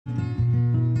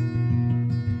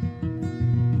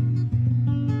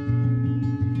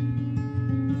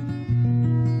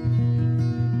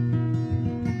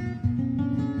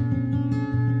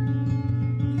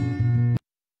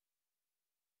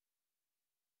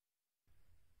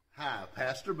Hi,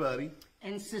 Pastor Buddy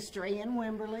and Sister Ann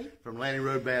Wimberly from Lanny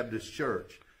Road Baptist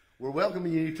Church. We're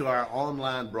welcoming you to our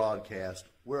online broadcast.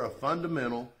 We're a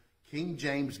fundamental King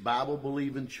James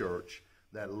Bible-believing church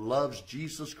that loves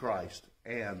Jesus Christ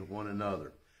and one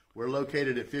another. We're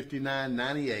located at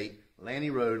 5998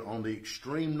 Lanny Road on the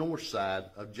extreme north side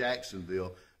of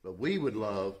Jacksonville, but we would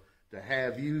love to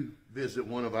have you visit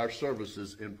one of our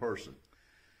services in person.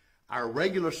 Our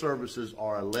regular services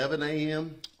are 11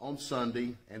 a.m. on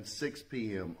Sunday and 6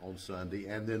 p.m. on Sunday,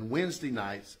 and then Wednesday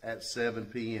nights at 7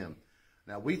 p.m.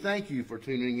 Now, we thank you for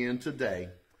tuning in today.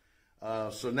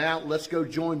 So now let's go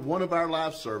join one of our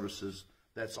live services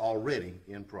that's already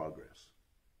in progress.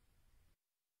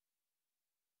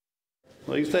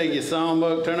 Please take your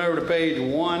songbook, turn over to page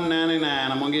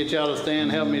 199. I'm going to get y'all to stand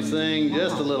and help me sing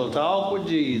just a little Talk with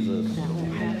Jesus.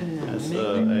 That's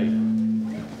hey.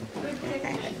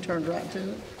 Turned right to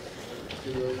it.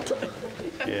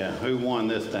 Yeah, who won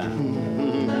this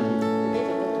time?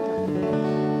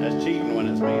 That's cheating when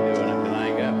it's me doing it, because I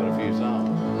ain't got but a few songs.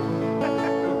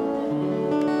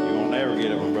 You won't never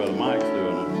get it when Brother Mike's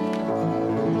doing it.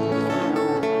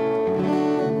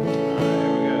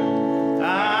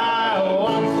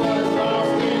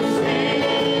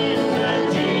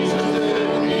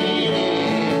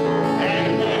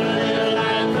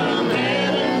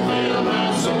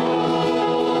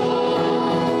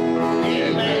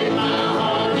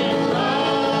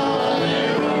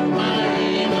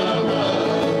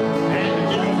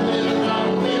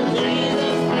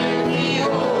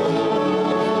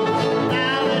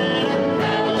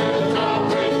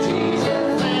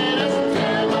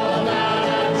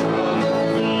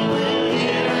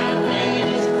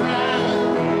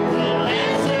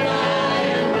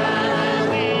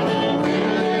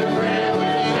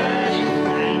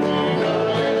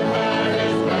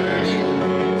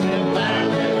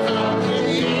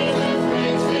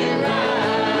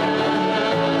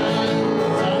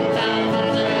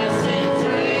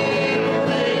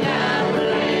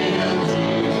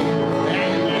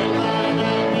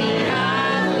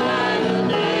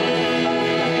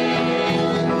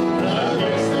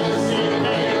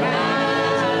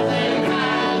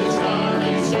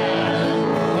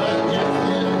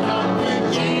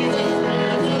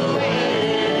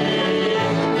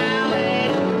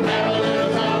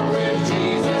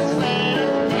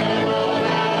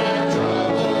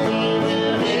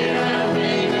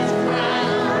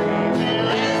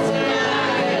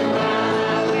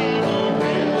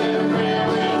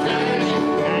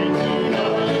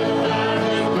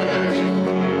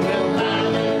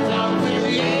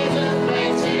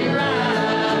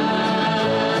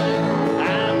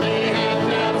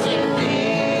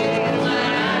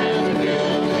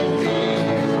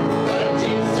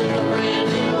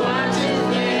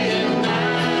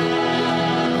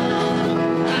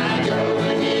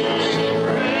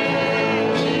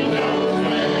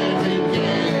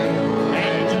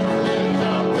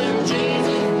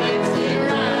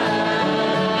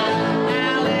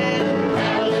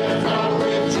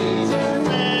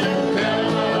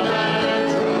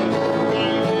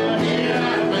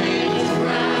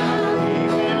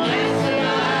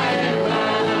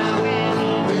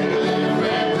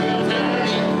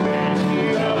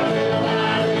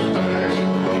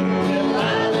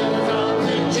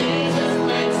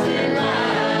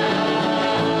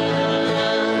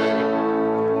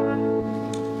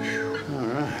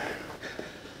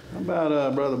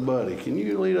 Brother Buddy, can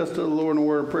you lead us to the Lord in a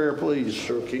word of prayer, please?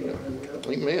 Sure can.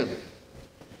 Amen.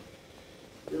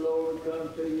 Dear Lord, we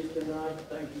come to you tonight.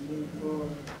 Thank you for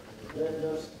letting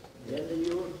us into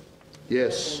yours.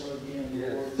 Yes.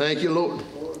 Thank you, Lord.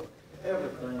 For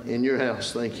everything. In your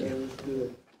house. Thank you. That is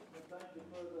good. Thank you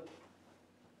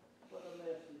for the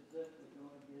message that we're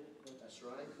going to get. That's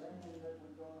right. The singing that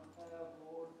we're going to have,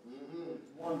 Lord.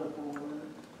 It's wonderful.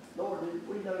 Lord,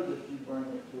 we know that you bring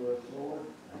it to us, Lord.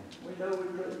 We know we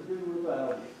couldn't do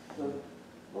without it. So,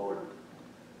 Lord,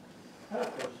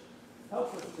 help us.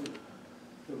 Help us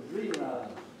to realize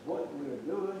what we're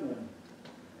doing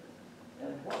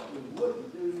and what we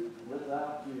wouldn't do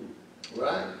without you.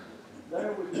 Right.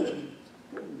 There we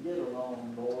couldn't get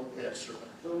along, Lord. That's right.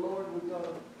 So, Lord, we're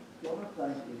gonna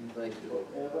thank you. Thank you, for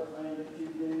everything that you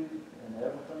do and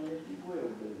everything that you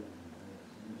will do.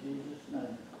 In Jesus'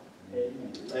 name.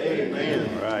 Amen. Amen.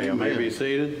 All right, you may be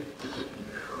seated.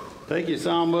 Take your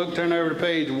songbook, turn over to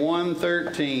page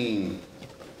 113.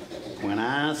 When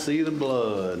I see the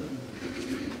blood.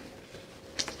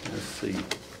 Let's see.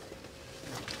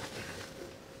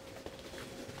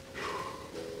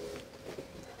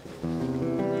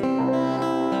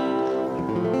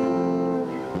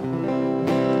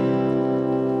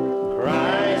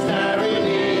 Christ, I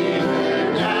redeemed.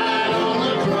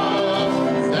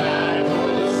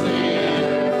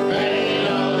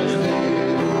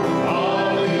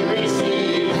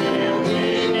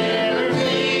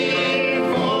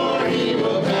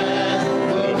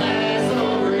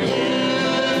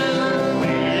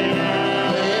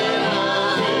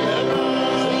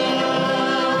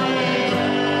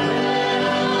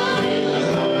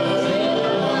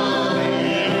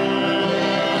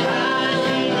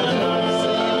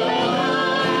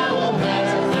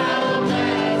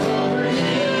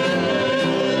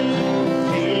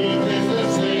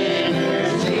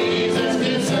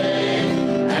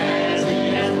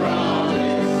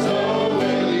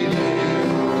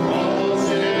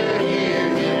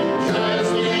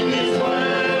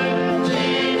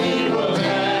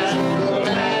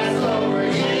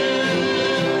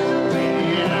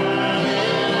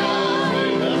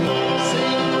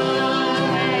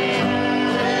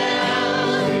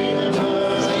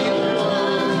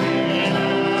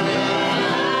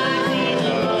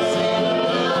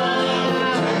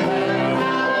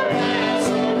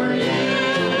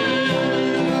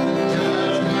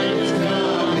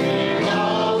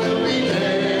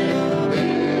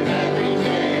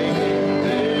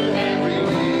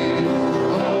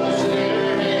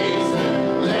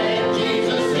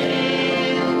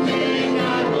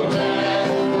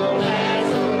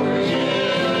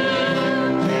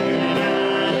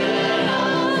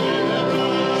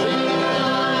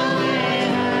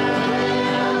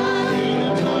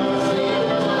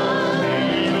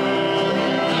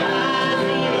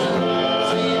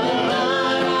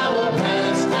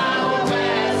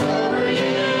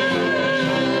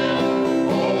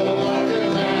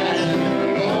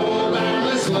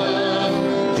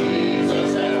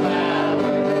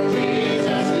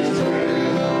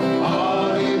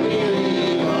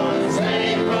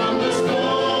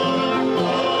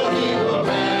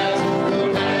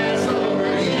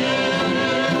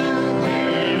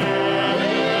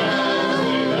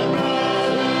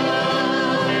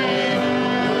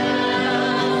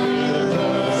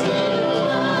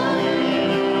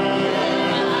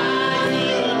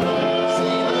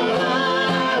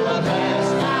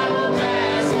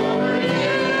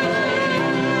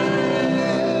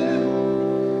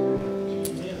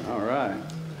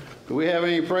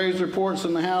 praise reports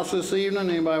in the house this evening?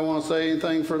 Anybody want to say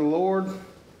anything for the Lord?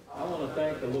 I want to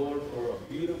thank the Lord for a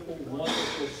beautiful,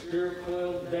 wonderful,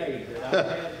 spirit-filled day that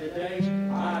I had today.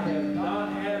 I have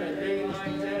not had a day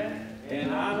like that,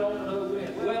 and I don't know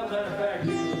when. Well, matter of fact,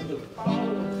 it was the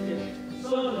following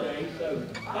Sunday, so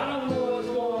I don't know what's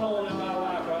going on in my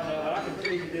life right now, but I can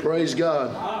tell you this. Praise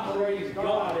God. I praise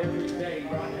God every day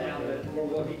right now for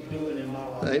what He's doing in my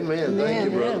life. Amen.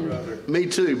 Thank you, brother. Me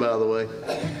too, by the way.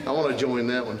 I want to join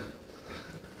that one.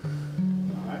 All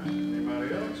right.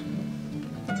 Anybody else?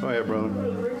 Go ahead, brother.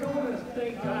 Brother, I want to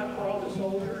thank God for all the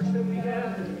soldiers that we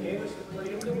have and the gave us the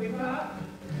freedom that we've got.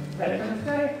 Veterans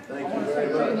Day. Thank you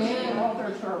very much. For all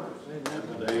their service.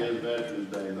 Today is Veterans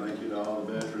Day. Thank you to all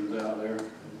the veterans out there.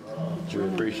 We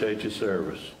appreciate your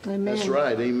service. Amen. That's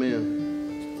right.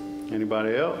 Amen.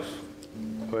 Anybody else?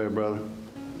 Go ahead, brother.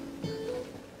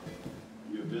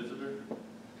 You a visitor?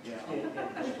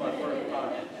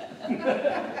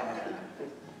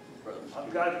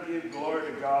 I've got to give glory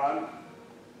to God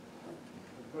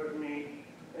for putting me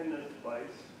in this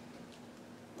place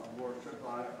of worship.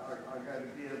 I got to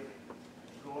give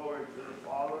glory to the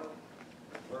Father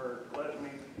for letting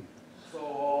me sow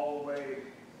all the way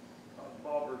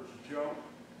Bobber's jump.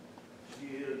 She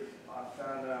is, I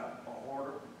found out, a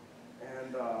hoarder.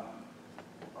 And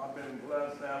I've been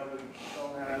blessed now that we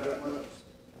don't have that much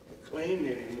clean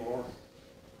anymore,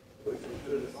 which is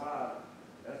good as I.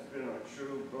 That's been a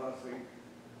true blessing.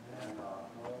 And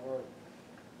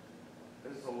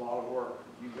it's a lot of work.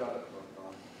 You got it work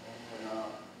on.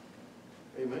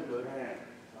 And Amen, brother. man,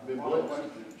 Been I blessed.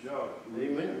 went to Joe.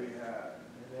 Amen. We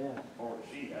had, or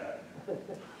she had.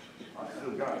 I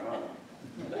still got mine.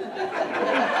 But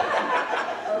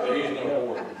he's no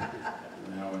hoarder.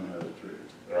 Now we know the truth.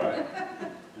 Right.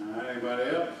 All right, anybody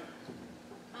else?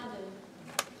 I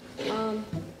do.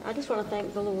 I just want to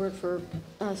thank the Lord for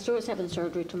Stuart's having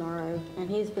surgery tomorrow, and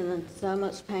he's been in so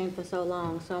much pain for so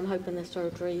long. So I'm hoping this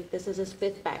is his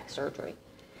 5th back surgery.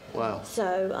 Wow.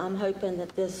 So I'm hoping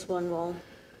that this one will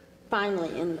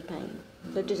finally end the pain.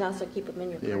 But just also keep him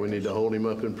in your prayers. Yeah, we need to hold him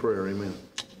up in prayer. Amen.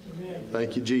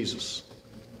 Thank you, Jesus.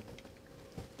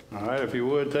 All right, if you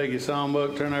would, take your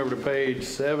songbook, turn over to page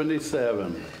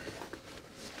 77.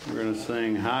 We're going to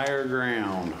sing Higher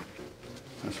Ground.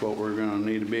 That's what we're going to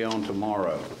need to be on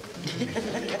tomorrow.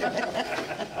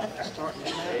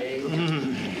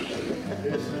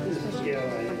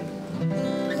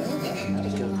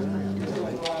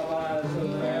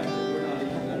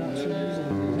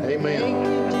 Amen.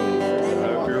 I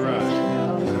hope you're right.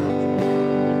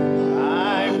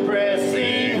 I'm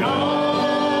pressing on.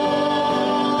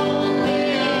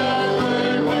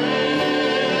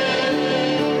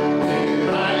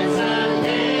 Higher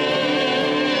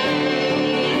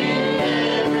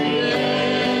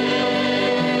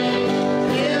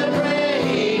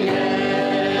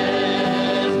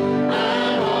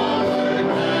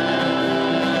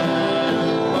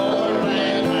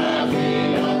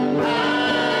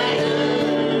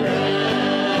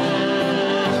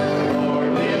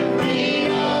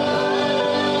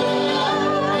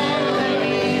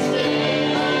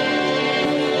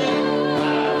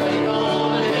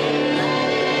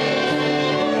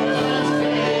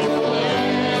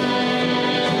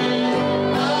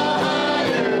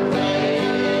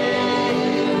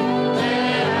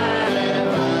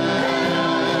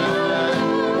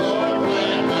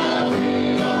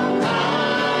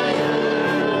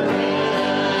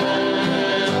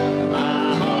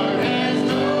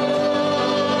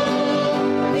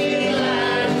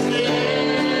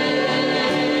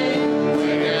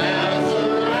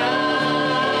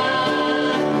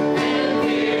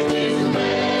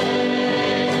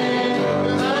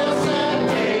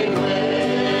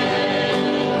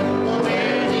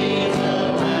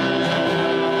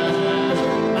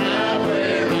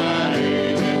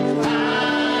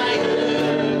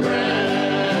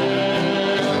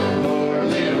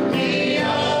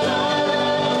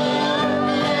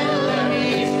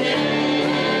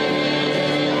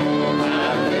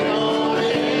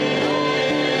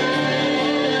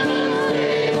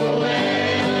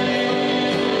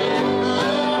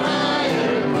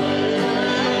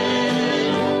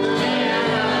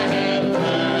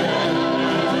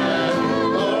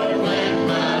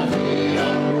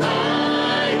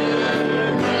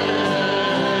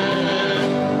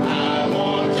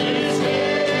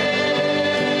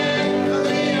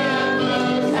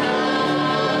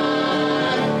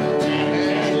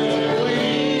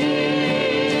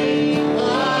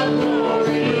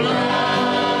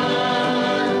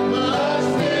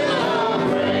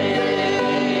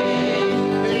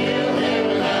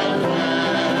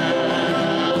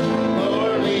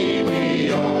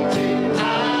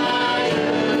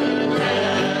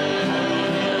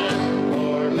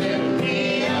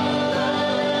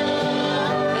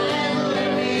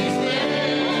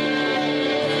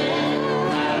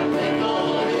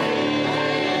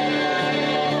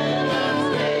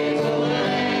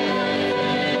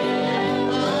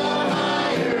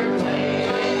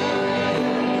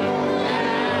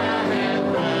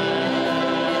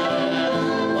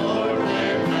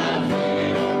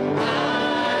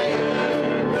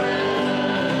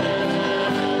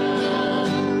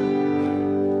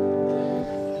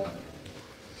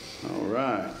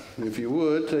If you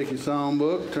would, take your psalm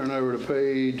book, turn over to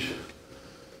page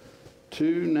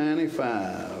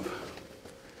 295.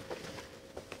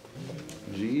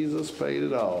 Jesus paid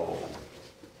it all.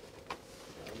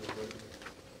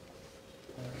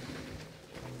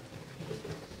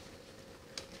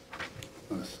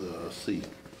 Let's see.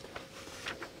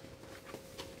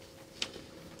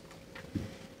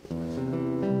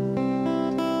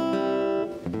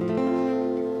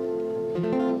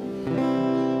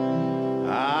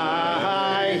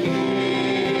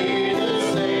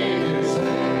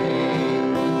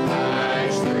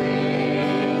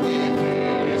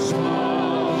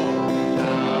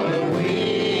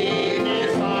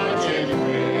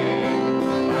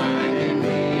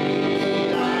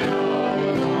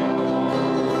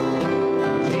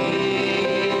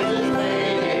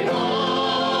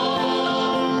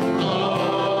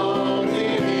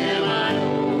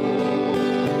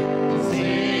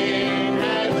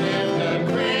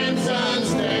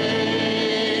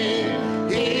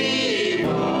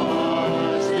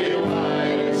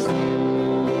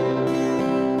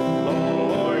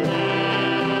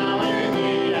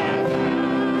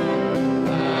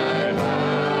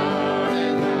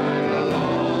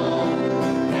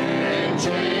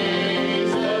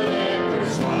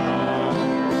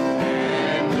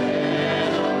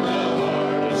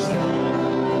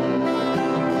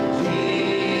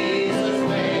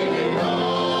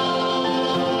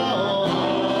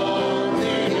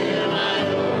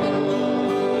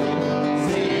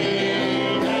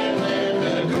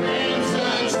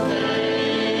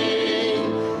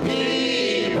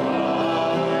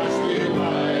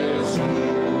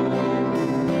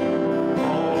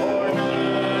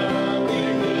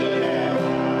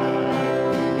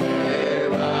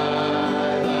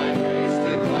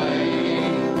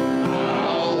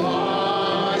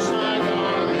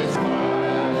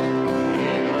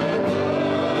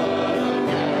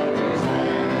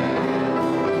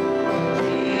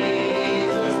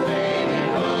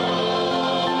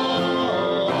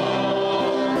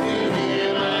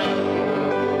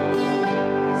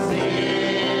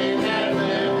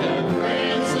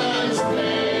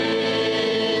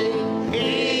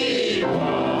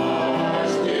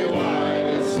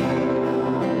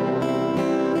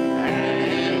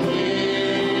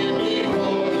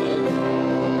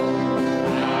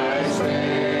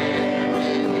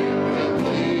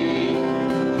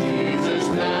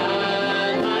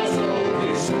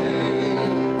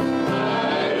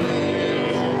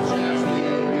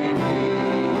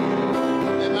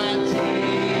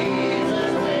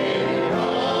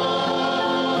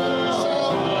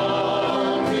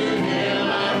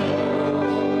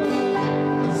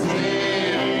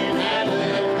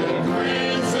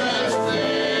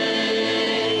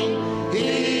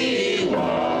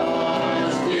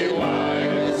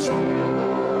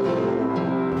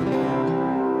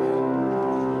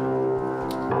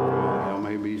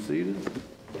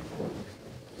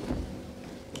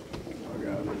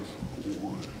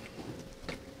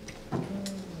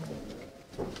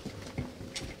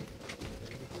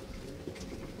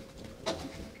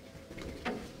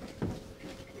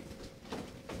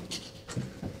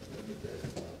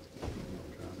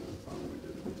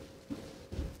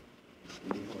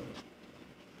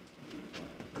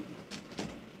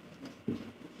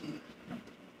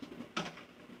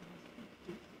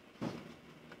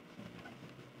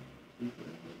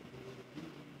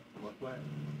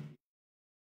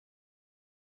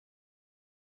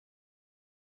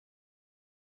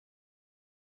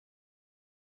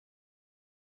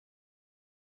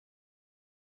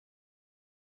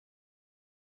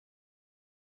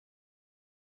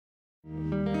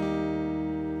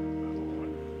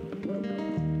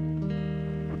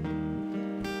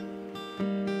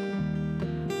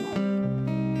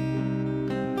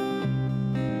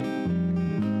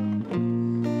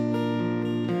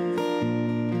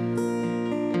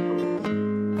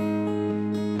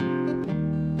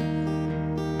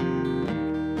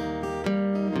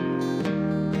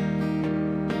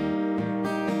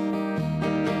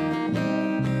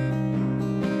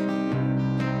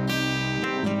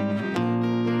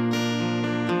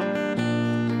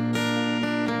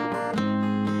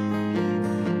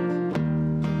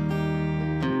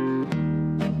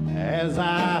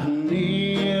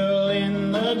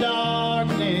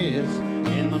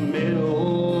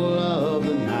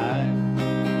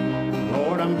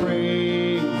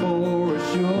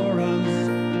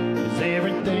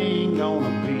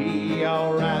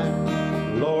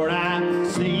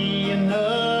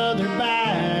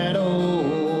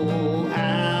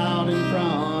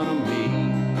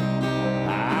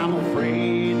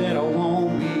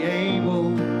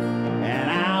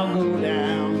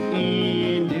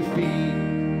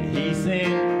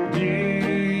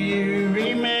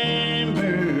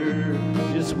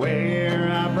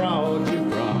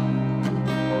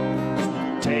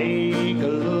 take a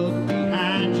look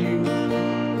behind you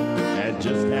at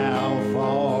just how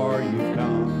far you've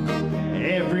come.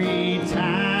 Every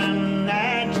time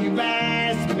that you've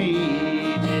asked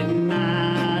me, didn't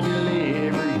I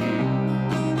deliver you?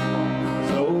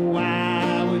 So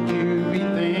why would you be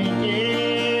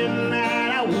thinking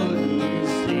that I wouldn't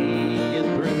see it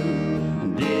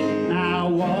through? Didn't I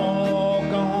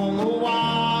walk on the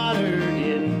water?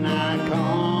 Didn't I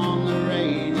calm the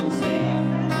raging sea?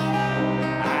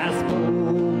 I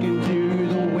spoke into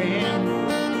the wind,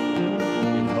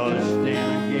 it hushed and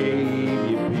I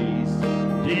gave you peace.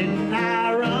 Didn't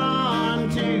I run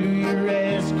to your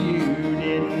rescue?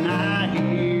 Didn't I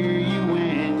hear you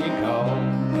when you called?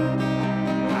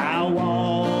 I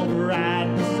walked right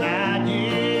beside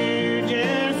you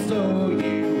just so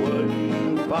you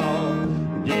wouldn't fall.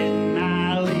 Didn't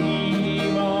I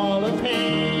leave all of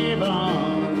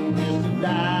heaven just to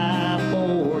die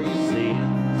for your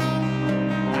sins?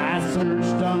 I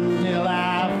searched until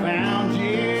I found you,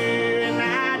 and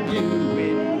I'd do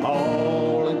it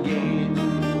all again.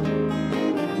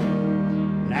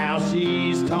 Now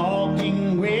she's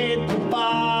talking with the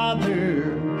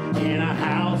Father in a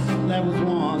house that was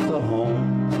once a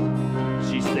home.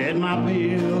 She said, my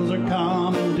bills are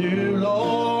coming due,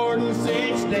 Lord, in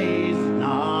 6 days,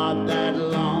 not that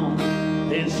long.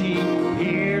 Then she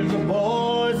hears a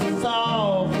voice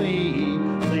softly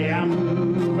say, I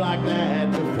moved like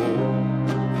that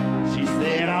before. She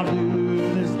said, I'll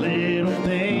do this little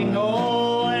thing,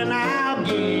 oh, and I'll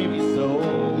give you so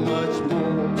much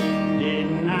more.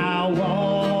 Didn't I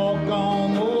walk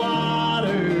on the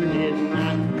water? Didn't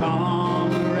I calm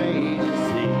the raging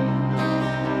sea?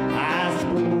 I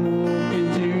spoke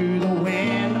into the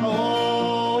wind,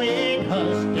 oh, it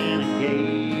hushed and it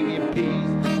gave you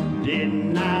peace.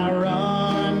 Didn't I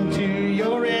run to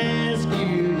your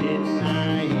rescue? Didn't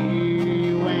I hear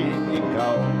you when you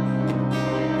called?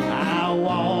 I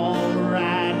walked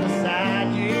right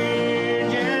beside you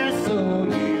just so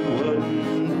you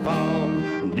wouldn't fall.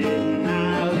 Didn't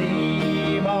I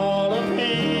leave all of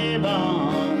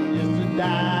heaven just to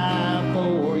die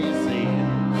for your sin?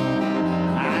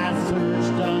 I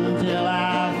searched until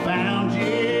I found you,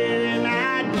 and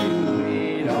I'd do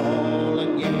it all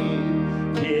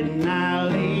again. Didn't I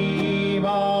leave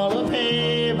all of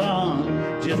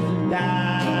heaven just to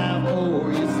die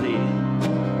for your sin?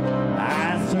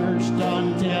 I searched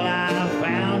until I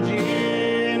found you,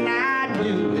 and I'd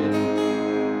do it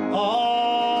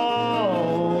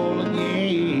all again.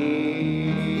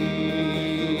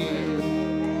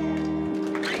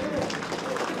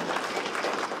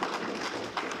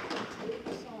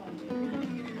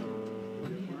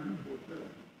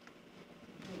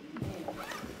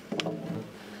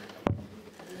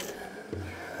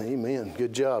 Amen.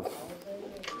 Good job.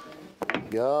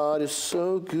 God is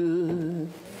so good.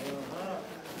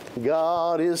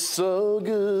 God is so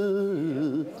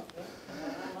good.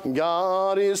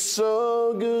 God is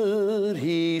so good.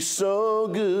 He's so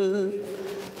good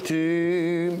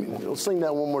to me. We'll sing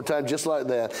that one more time just like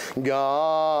that.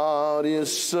 God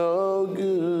is so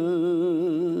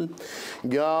good.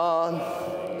 God.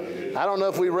 I don't know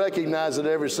if we recognize it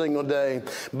every single day,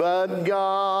 but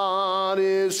God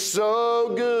is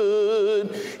so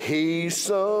good. He's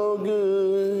so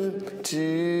good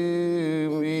to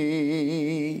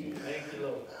me. Thank you,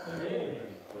 Lord.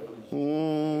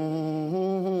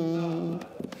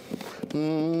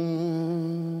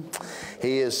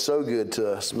 He is so good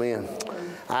to us, man.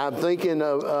 I'm thinking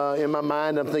of, in my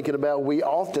mind, I'm thinking about we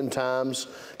oftentimes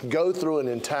go through an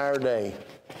entire day.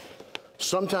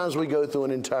 Sometimes we go through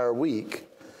an entire week.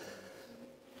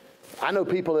 I know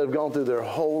people that have gone through their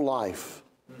whole life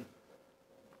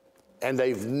and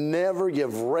they've never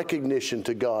give recognition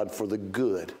to God for the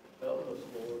good.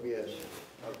 Yes,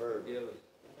 I've heard.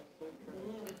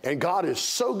 And God is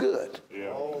so good.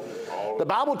 Yeah. The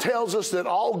Bible tells us that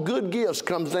all good gifts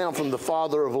comes down from the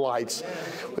Father of lights,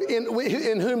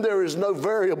 in whom there is no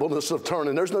variableness of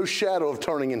turning. There's no shadow of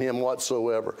turning in him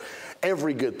whatsoever.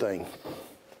 Every good thing.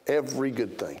 Every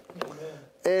good thing.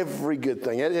 Every good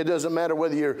thing. It doesn't matter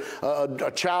whether you're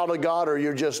a child of God or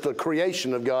you're just a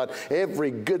creation of God. Every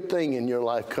good thing in your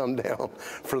life come down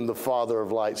from the Father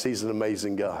of lights. He's an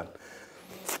amazing God.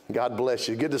 God bless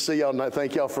you. Good to see y'all tonight.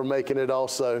 Thank y'all for making it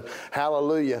also.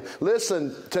 Hallelujah.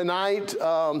 Listen, tonight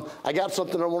I got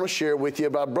something I want to share with you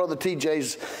about Brother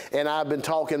TJ's, and I've been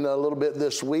talking a little bit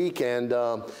this week, and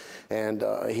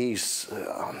he's...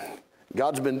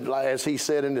 God's been, as he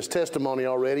said in his testimony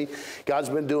already, God's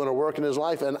been doing a work in his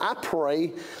life. And I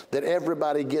pray that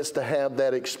everybody gets to have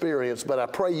that experience, but I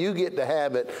pray you get to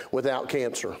have it without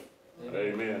cancer.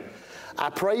 Amen. I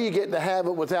pray you get to have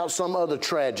it without some other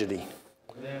tragedy.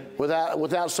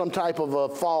 without some type of a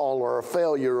fall or a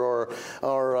failure or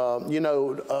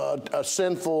a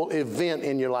sinful event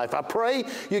in your life. I pray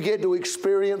you get to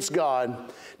experience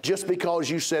God just because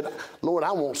you said, Lord,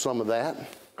 I want some of that.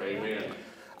 Amen.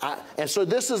 And so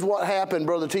this is what happened.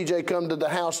 Brother TJ come to the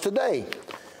house today.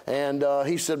 And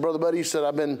he said, Brother Buddy, he said,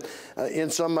 I've been in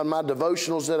some of my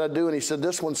devotionals that I do. And he said,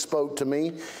 this one spoke to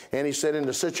me. And he said, in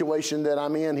the situation that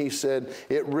I'm in, he said,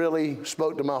 it really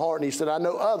spoke to my heart. And he said, I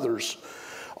know others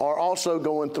are also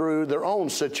going through their own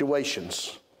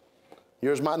situations.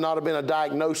 Yours might not have been a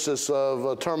diagnosis of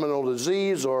a terminal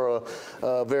disease or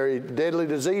a very deadly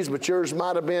disease, but yours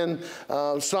might have been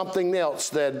something else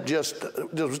that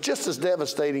was just as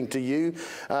devastating to you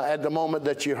at the moment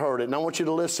that you heard it. And I want you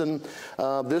to listen.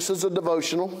 This is a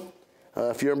devotional.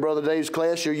 If you're in Brother Dave's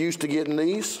class, you're used to getting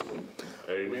these.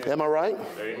 Amen. Am I right?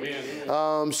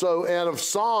 Amen. So out of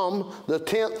Psalm, the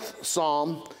 10th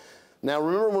Psalm. Now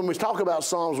remember, when we talk about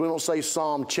Psalms, we don't say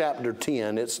Psalm chapter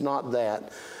 10. It's not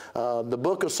that. The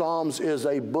book of Psalms is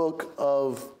a book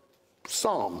of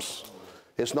Psalms.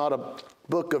 It's not a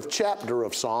book of chapter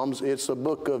of Psalms. It's a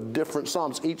book of different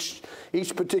Psalms.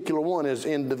 Each particular one is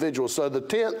individual. So the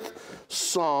 10th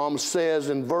Psalm says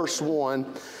in verse 1,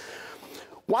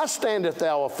 why standeth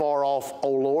thou afar off,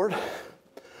 O Lord?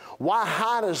 Why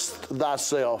hidest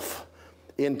thyself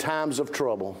in times of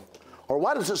trouble? Or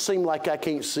why does it seem like I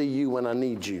can't see you when I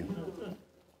need you?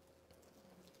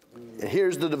 And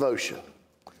here's the devotion.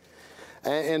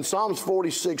 In Psalms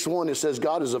 46:1, it says,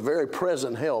 God is a very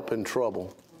present help in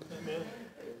trouble. Amen.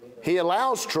 He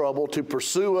allows trouble to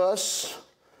pursue us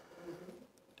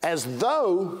as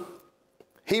though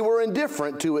he were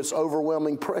indifferent to its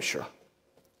overwhelming pressure.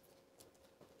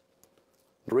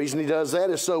 The reason he does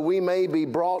that is so we may be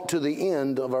brought to the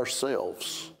end of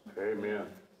ourselves. Amen.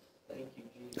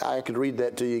 I could read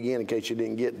that to you again in case you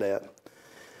didn't get that.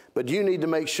 But you need to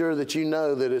make sure that you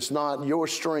know that it's not your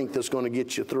strength that's going to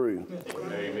get you through.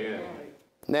 Amen.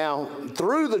 Now,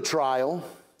 through the trial,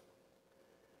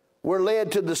 we're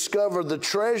led to discover the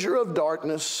treasure of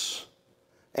darkness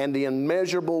and the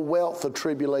immeasurable wealth of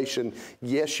tribulation.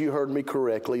 Yes, you heard me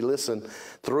correctly. Listen,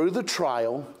 through the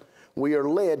trial, we are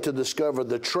led to discover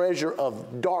the treasure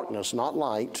of darkness, not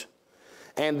light,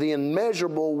 and the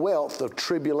immeasurable wealth of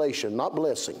tribulation, not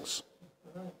blessings.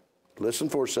 Listen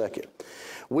for a second.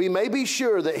 We may be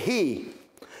sure that he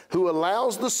who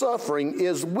allows the suffering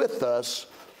is with us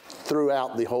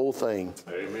throughout the whole thing.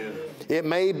 Amen. It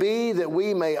may be that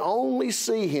we may only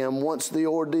see him once the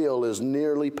ordeal is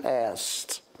nearly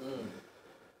past.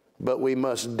 But we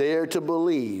must dare to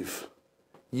believe.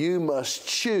 You must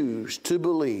choose to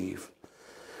believe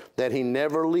that he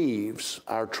never leaves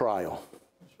our trial.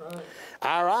 That's right.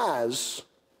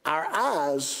 Our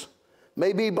eyes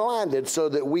may be blinded so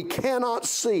that we cannot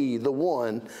see the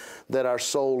one that our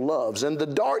soul loves. And the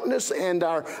darkness and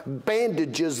our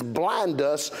bandages blind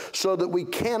us so that we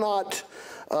cannot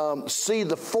see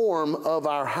the form of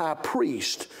our high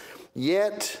priest.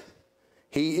 Yet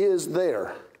he is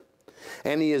there,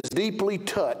 and he is deeply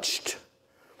touched.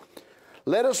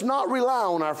 Let us not rely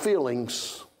on our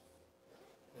feelings,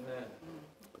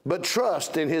 but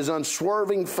trust in his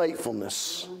unswerving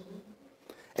faithfulness.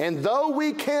 And though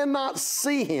we cannot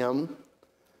see him,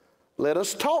 let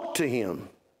us talk to him.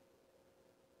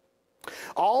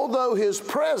 Although his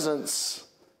presence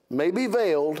may be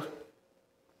veiled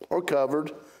or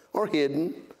covered or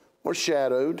hidden or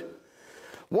shadowed,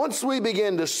 once we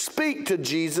begin to speak to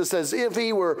Jesus as if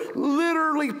he were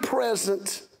literally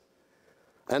present,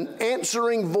 an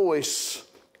answering voice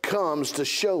comes to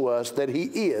show us that he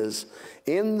is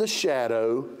in the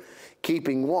shadow,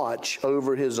 keeping watch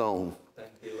over his own.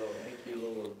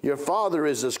 Your Father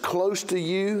is as close to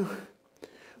you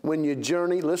when you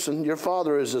journey. Listen, your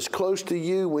Father is as close to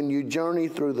you when you journey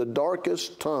through the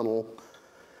darkest tunnel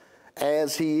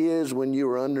as he is when you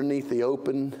are underneath the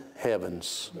open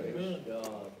heavens. Amen.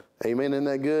 Amen. Isn't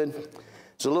that good?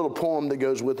 It's a little poem that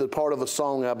goes with it, part of a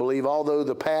song, I believe. Although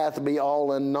the path be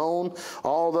all unknown,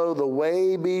 although the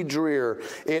way be drear,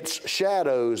 its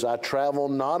shadows I travel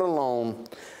not alone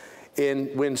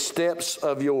when steps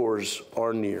of yours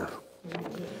are near.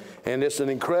 And it's an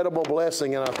incredible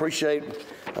blessing, and I appreciate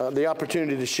the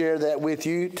opportunity to share that with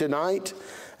you tonight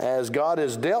as God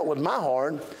has dealt with my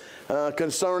heart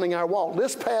concerning our walk.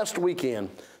 This past weekend,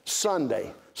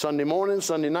 Sunday morning,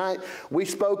 Sunday night, we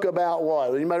spoke about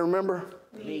what? Anybody remember?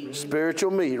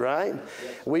 Spiritual meat, right?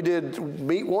 We did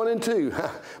meat 1 and 2.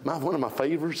 One of my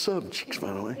favorite subjects,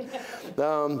 by the way.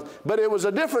 But it was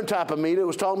a different type of meat. It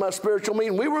was talking about spiritual meat.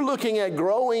 And we were looking at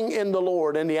growing in the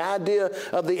Lord and the idea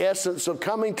of the essence of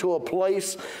coming to a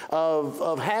place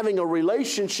of having a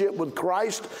relationship with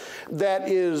Christ that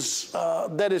is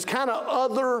kind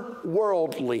of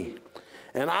otherworldly.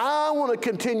 And I want to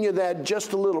continue that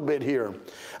just a little bit here.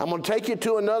 I'm going to take you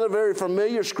to another very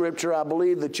familiar scripture I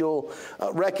believe that you'll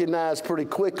recognize pretty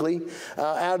quickly.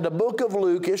 Out of the book of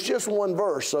Luke, it's just one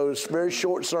verse, so it's a very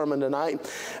short sermon tonight.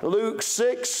 Luke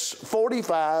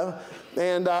 6:45.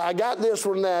 And I got this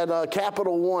from that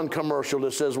Capital One commercial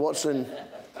that says, what's in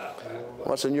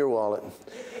your wallet?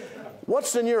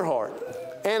 What's in your heart?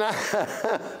 And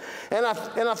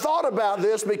I thought about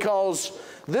this because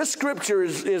this scripture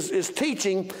is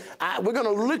teaching. We're going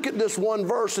to look at this one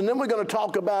verse, and then we're going to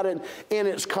talk about it in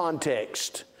its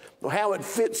context, how it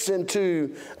fits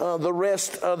into the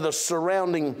rest of the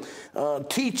surrounding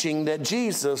teaching that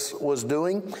Jesus was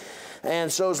doing.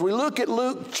 And so as we look at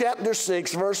Luke chapter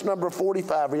 6, verse number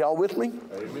 45, are y'all with me?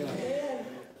 Amen.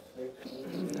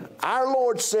 Our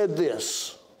Lord said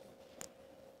this,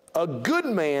 a good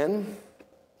man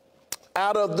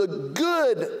out of the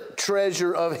good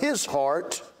treasure of his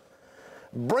heart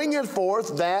bringeth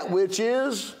forth that which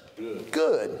is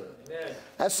good.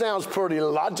 That sounds pretty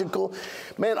logical.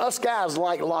 Man, us guys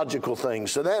like logical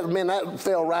things. So that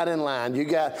fell right in line. You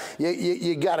got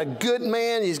a good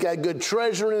man, he's got good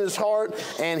treasure in his heart,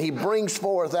 and he brings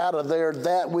forth out of there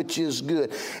that which is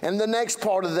good. And the next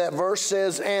part of that verse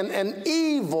says, and an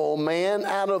evil man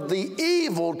out of the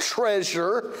evil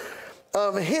treasure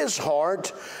of his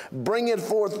heart bringeth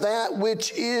forth that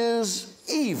which is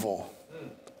evil.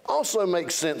 Also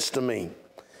makes sense to me.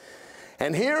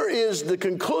 And here is the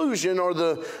conclusion or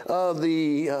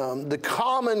the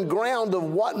common ground of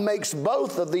what makes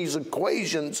both of these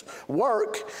equations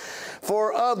work.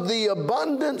 For of the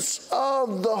abundance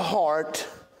of the heart,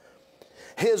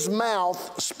 his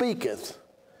mouth speaketh.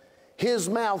 His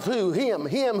mouth who? Him.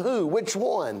 Him who? Which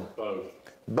one? Both.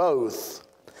 Both.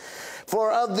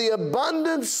 For of the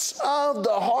abundance of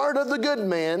the heart of the good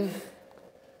man,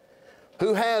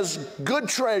 who has good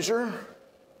treasure,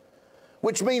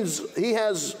 which means he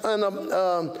has an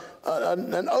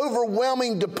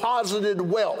overwhelming deposited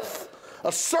wealth,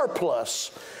 a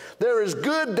surplus. There is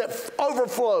good that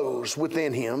overflows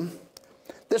within him.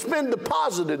 That's been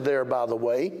deposited there, by the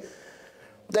way.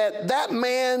 That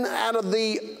man, out of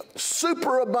the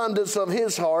superabundance of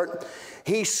his heart,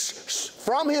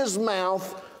 from his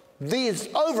mouth, these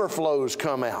overflows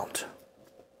come out.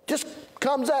 Just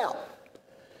comes out.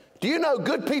 Do you know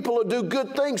good people who do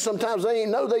good things, sometimes they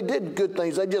ain't know they did good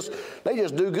things. They just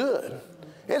do good.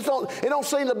 It don't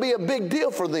seem to be a big deal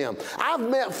for them. I've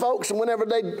met folks, and when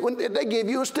they give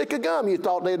you a stick of gum, you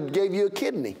thought they gave you a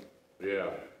kidney. Yeah.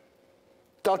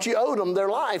 Thought you owed them their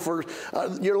life or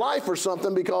your life or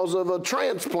something because of a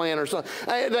transplant or something.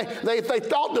 They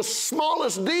thought the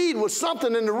smallest deed was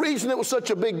something, and the reason it was such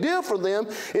a big deal for them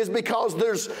is because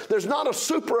there's not a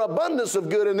superabundance of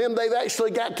good in them. They've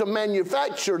actually got to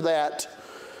manufacture that.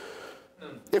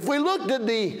 If we looked at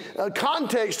the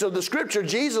context of the scripture,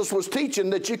 Jesus was teaching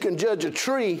that you can judge a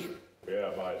tree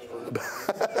by its fruit.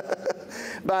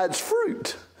 by its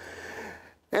fruit.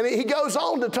 And he goes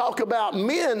on to talk about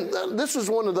men. This is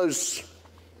one of those,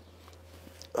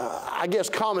 I guess,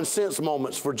 common sense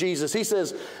moments for Jesus. He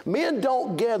says, men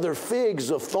don't gather figs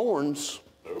of thorns.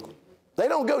 They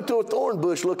don't go to a thorn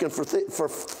bush looking for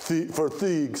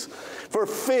figs.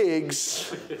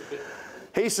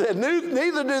 He said,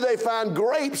 neither do they find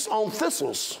grapes on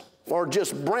thistles or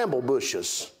just bramble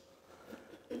bushes.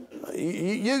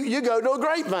 You go to a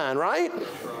grapevine, right?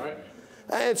 Right.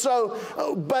 And so,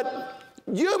 but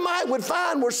you would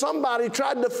find where somebody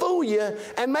tried to fool you,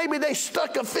 and maybe they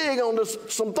stuck a fig onto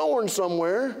some thorns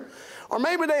somewhere, or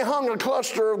maybe they hung a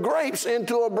cluster of grapes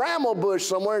into a bramble bush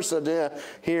somewhere and said, yeah,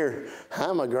 here,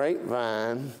 I'm a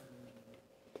grapevine.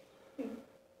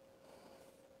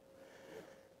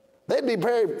 They'd be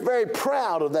very, very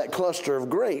proud of that cluster of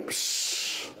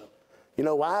grapes. You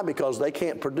know why? Because they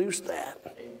can't produce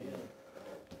that.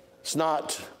 It's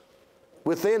not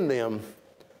within them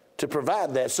to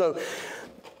provide that. So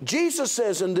Jesus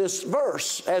says in this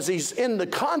verse, as he's in the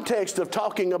context of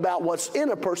talking about what's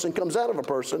in a person comes out of a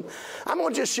person, I'm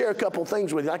going to just share a couple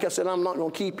things with you. Like I said, I'm not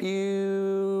going to keep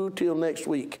you till next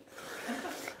week.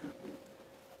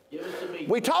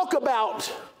 We talk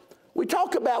about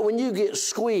when you get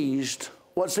squeezed,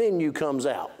 what's in you comes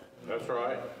out. That's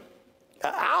right.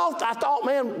 I thought,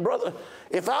 man, brother,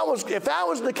 if I was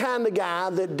the kind of guy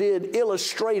that did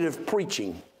illustrative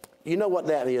preaching, You know what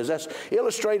that is. That's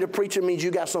illustrative preaching means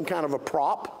you got some kind of a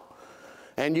prop,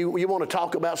 and you want to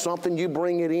talk about something, you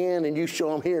bring it in and you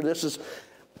show them, here, this is,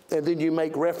 and then you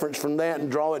make reference from that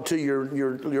and draw it to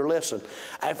your lesson.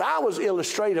 If I was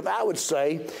illustrative, I would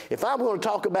say, if I'm going to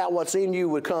talk about what's in you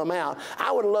would come out,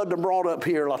 I would have loved to have brought up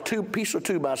here a piece of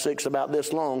 2x6 about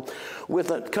this long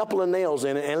with a couple of nails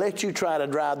in it and let you try to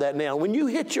drive that nail. When you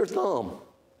hit your thumb,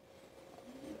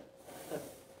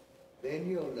 Then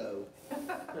you'll know.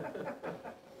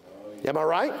 am I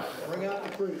right? Bring out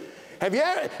the fruit. Have you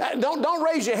ever, don't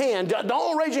raise your hand.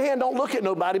 Don't raise your hand. Don't look at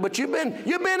nobody. But you've been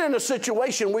in a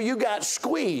situation where you got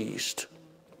squeezed.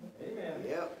 Amen.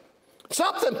 Yep.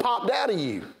 Something popped out of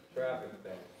you. Bramble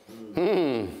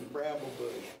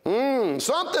bush.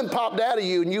 Something popped out of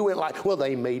you, and you went like, well,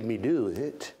 they made me do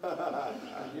it.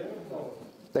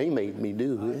 They made me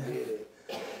do it.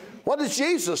 What does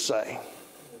Jesus say?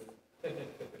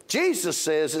 Jesus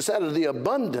says it's out of the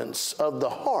abundance of the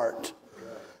heart,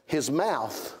 his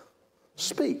mouth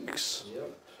speaks.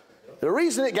 The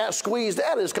reason it got squeezed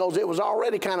out is because it was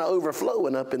already kind of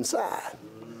overflowing up inside.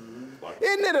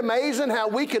 Isn't it amazing how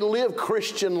we can live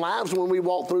Christian lives when we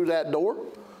walk through that door?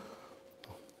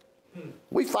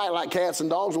 We fight like cats and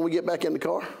dogs when we get back in the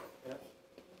car.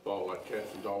 Fought like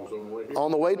cats and dogs on the way here.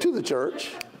 On the way to the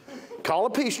church. Call a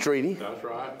peace treaty. That's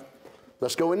right.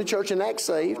 Let's go into church and act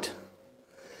saved.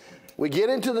 We get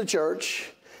into the church.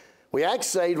 We act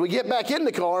saved. We get back in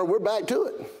the car. We're back to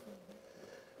it.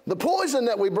 The poison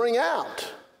that we bring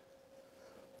out,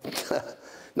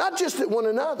 not just at one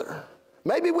another.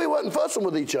 Maybe we wasn't fussing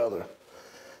with each other.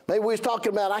 Maybe we was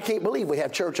talking about, I can't believe we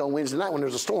have church on Wednesday night when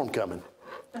there's a storm coming.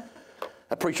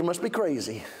 That preacher must be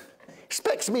crazy.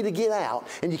 Expects me to get out,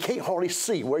 and you can't hardly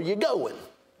see where you're going.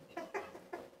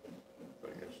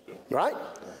 Right?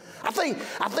 I think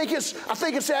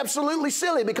it's absolutely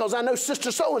silly because I know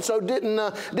Sister So-and-so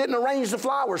didn't arrange the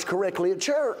flowers correctly at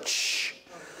church.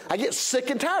 I get sick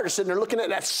and tired of sitting there looking at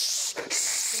that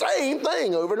same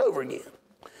thing over and over again.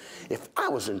 If I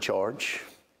was in charge.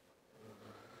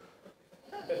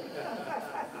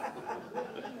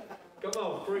 Come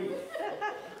on, preach.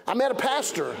 I met a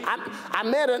pastor. I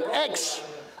met an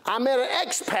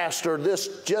ex-pastor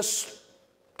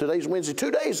today's Wednesday,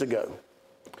 2 days ago.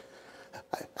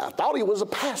 I thought he was a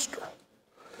pastor.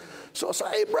 So I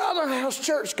said, hey, brother, how's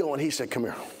church going? He said, come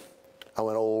here. I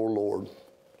went, oh, Lord.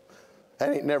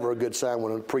 That ain't never a good sign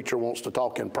when a preacher wants to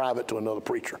talk in private to another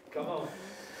preacher. Come on.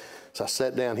 So I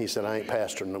sat down. He said, I ain't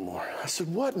pastoring no more. I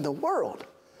said, what in the world?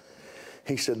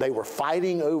 He said, they were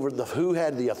fighting over who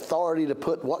had the authority to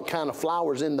put what kind of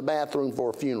flowers in the bathroom for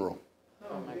a funeral.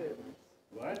 Oh, my goodness.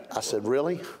 What? I said,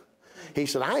 really? He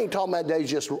said, I ain't talking about days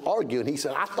just arguing. He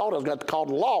said, I thought I was going to call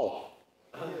the law.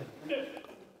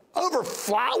 Over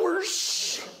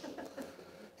flowers?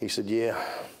 He said, yeah.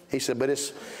 He said,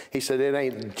 it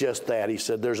ain't just that. He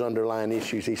said, there's underlying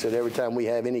issues. He said, every time we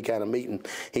have any kind of meeting,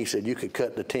 he said, you could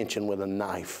cut the tension with a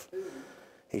knife.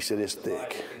 He said, it's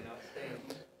thick.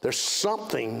 There's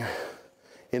something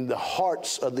in the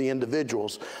hearts of the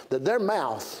individuals that their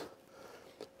mouth,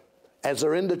 as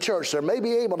they're in the church, they may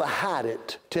be able to hide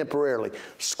it temporarily.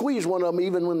 Squeeze one of them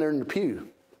even when they're in the pew.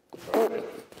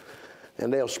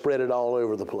 And they'll spread it all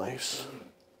over the place.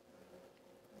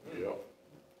 Yep.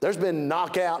 There's been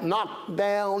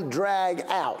knockdown, drag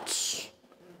outs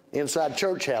inside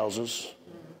church houses.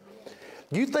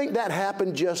 Do you think that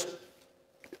happened just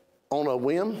on a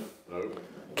whim? No.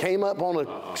 Came up on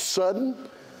a sudden?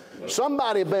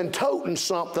 Somebody had been toting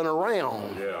something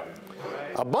around. Yeah.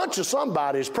 A bunch of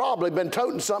somebody's probably been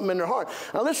toting something in their heart.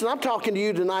 Now listen, I'm talking to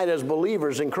you tonight as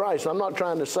believers in Christ. I'm not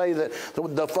trying to say that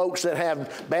the folks that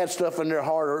have bad stuff in their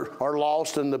heart are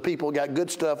lost and the people got good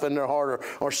stuff in their heart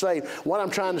are saved. What I'm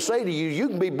trying to say to you, you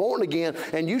can be born again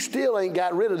and you still ain't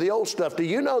got rid of the old stuff. Do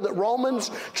you know that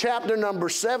Romans chapter number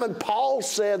 7, Paul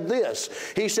said this.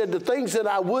 He said, the things that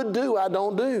I would do, I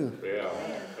don't do. Yeah.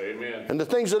 Amen. And the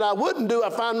things that I wouldn't do, I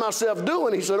find myself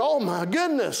doing. He said, oh my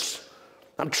goodness.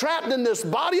 I'm trapped in this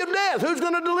body of death. Who's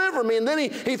going to deliver me? And then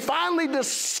he finally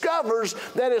discovers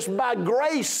that it's by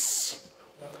grace.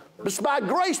 It's by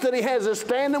grace that he has a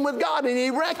standing with God. And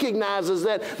he recognizes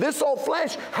that this old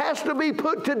flesh has to be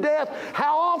put to death.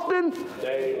 How often?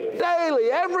 Daily.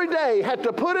 Daily. Every day. Have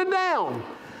to put it down.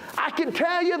 I can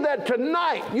tell you that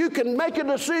tonight you can make a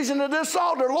decision at this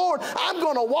altar. Lord, I'm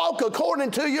going to walk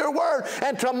according to your word.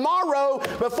 And tomorrow,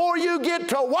 before you get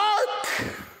to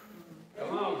work,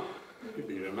 Come on. Could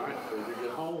be tonight before you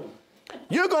get home.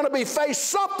 you're going to be faced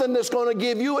something that's going to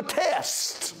give you a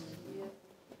test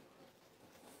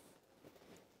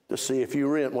to see if you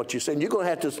rent what you said. You're going to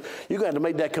have to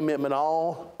make that commitment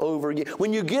all over again.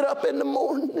 When you get up in the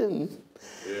morning,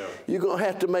 Yeah. You're going to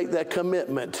have to make that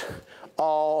commitment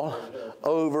all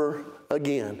over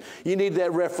again. You need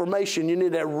that reformation. You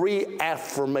need that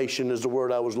reaffirmation is the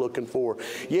word I was looking for.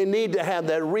 You need to have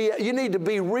that you need to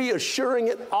be reassuring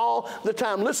it all the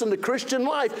time. Listen, to Christian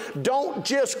life don't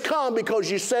just come because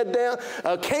you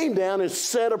came down and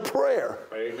said a prayer.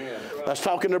 Amen. I was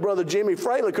talking to Brother Jimmy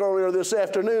Freilich earlier this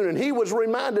afternoon, and he was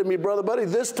reminding me, Brother Buddy,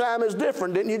 this time is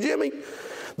different, didn't you, Jimmy?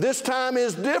 This time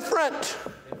is different.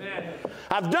 Amen.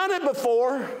 I've done it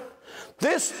before.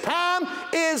 This time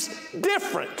is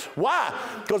different. Why?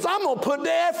 Because I'm going to put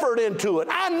the effort into it.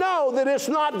 I know that it's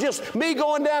not just me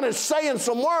going down and saying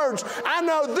some words. I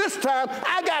know this time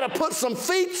I got to put some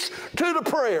feet to the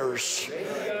prayers.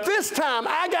 This time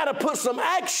I got to put some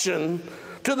action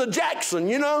to the Jackson.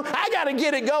 You know, I got to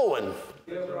get it going.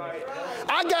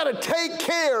 I got to take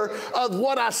care of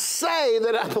what I say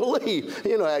that I believe.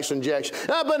 You know, Action Jackson.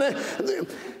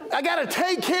 I got to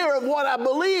take care of what I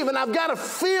believe, and I've got to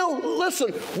feel,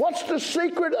 listen, what's the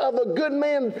secret of a good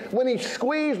man when he's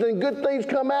squeezed and good things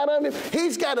come out of him?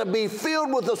 He's got to be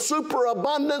filled with a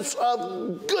superabundance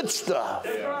of good stuff.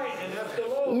 That's right, and that's the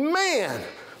Lord. Man,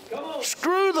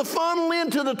 screw the funnel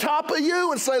into the top of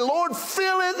you and say, Lord,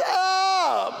 fill it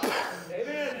up.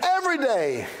 Amen. Every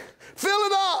day. Fill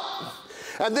it up.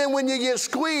 And then when you get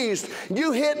squeezed,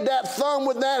 you hit that thumb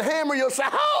with that hammer, you'll say,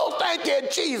 oh, thank you,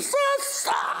 Jesus.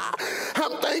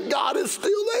 Thank God it's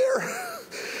still there.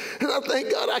 And I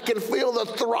thank God I can feel the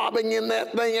throbbing in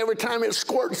that thing every time it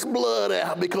squirts blood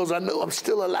out because I know I'm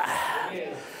still alive.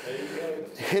 Yeah. There you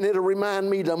go. And it'll remind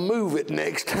me to move it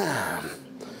next time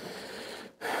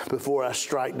before I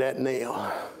strike that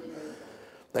nail.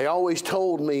 They always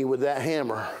told me with that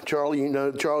hammer, Charles, you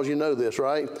know this,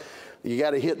 right? You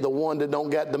got to hit the one that don't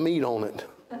got the meat on it.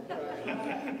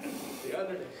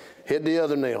 Hit the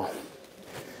other nail.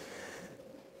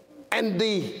 And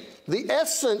the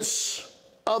essence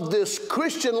of this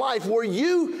Christian life where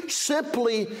you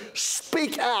simply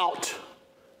speak out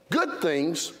good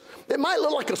things. It might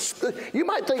look like you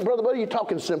might think, Brother Buddy, you're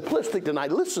talking simplistic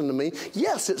tonight. Listen to me.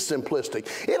 Yes, it's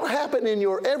simplistic. It'll happen in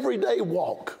your everyday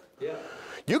walk. Yeah.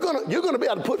 You're gonna be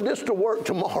able to put this to work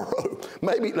tomorrow.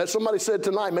 Maybe, like somebody said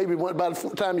tonight, maybe by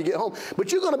the time you get home,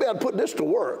 but you're going to be able to put this to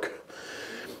work.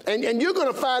 And you're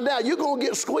going to find out you're going to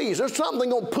get squeezed. There's something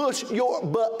going to push your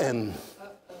button.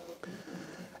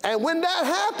 And when that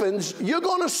happens, you're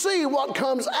going to see what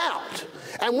comes out.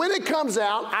 And when it comes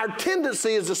out, our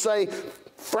tendency is to say,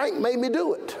 Frank made me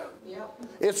do it. Yep.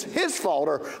 It's his fault,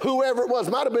 or whoever it was.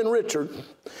 Might have been Richard.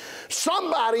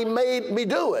 Somebody made me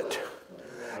do it.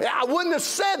 I wouldn't have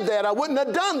said that. I wouldn't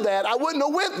have done that. I wouldn't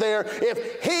have went there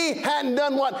if he hadn't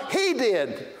done what he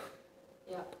did.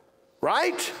 Yep.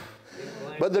 Right?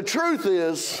 But the truth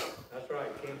is, that's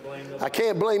right. I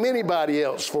can't blame anybody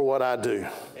else for what I do.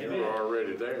 You were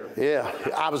already there. Yeah,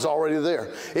 I was already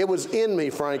there. It was in me,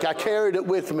 Frank. I carried it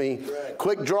with me.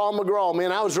 Quick draw McGraw,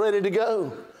 man. I was ready to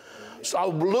go. So I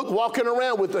walking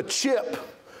around with a chip,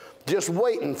 just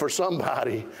waiting for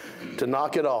somebody to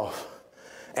knock it off.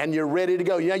 And you're ready to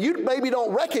go. Now, you maybe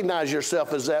don't recognize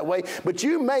yourself as that way, but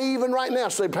you may even right now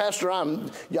say, Pastor, I'm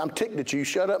ticked at you.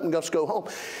 Shut up and let's go home.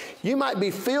 You might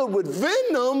be filled with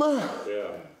venom. Yeah.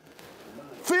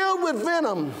 Filled with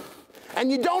venom. And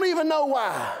you don't even know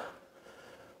why.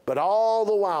 But all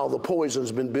the while, the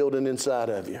poison's been building inside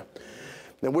of you.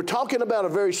 And we're talking about a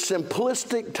very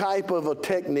simplistic type of a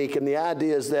technique, and the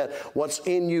idea is that what's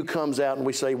in you comes out, and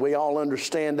we say, we all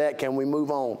understand that, can we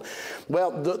move on? Well,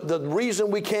 the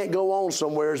reason we can't go on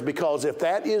somewhere is because if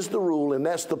that is the rule and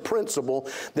that's the principle,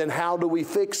 then how do we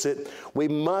fix it? We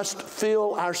must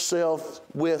fill ourselves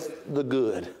with the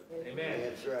good. Amen.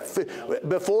 That's right.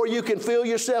 Before you can fill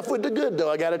yourself with the good, though,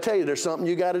 I got to tell you, there's something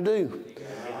you got to do.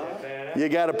 You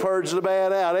got to purge the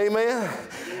bad out. Amen.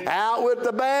 Out with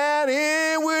the bad,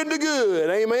 in with the good.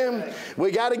 Amen.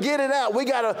 We got to get it out. We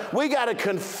got to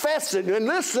confess it. And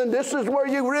listen, this is where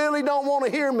you really don't want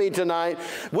to hear me tonight.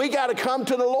 We got to come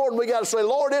to the Lord and we got to say,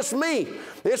 Lord, it's me.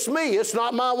 It's me. It's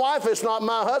not my wife. It's not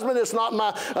my husband. It's not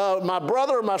my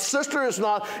brother or my sister. It's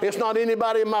not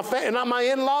anybody in my family. Not my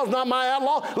in-laws. Not my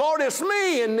outlaw. Lord, it's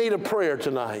me in need of prayer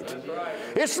tonight. That's right.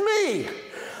 It's me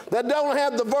that don't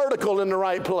have the vertical in the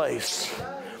right place.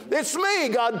 It's me,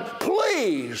 God.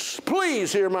 Please,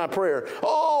 please hear my prayer.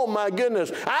 Oh, my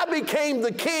goodness. I became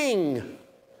the king.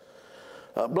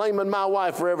 Blaming my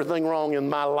wife for everything wrong in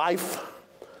my life.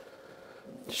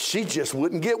 She just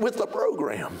wouldn't get with the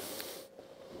program.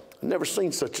 I've never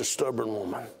seen such a stubborn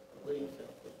woman.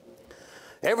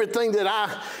 Everything that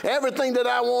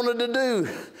I wanted to do,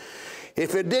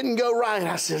 if it didn't go right,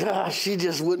 I said, she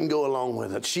just wouldn't go along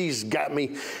with it. She's got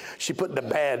me, she put the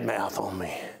bad mouth on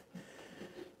me.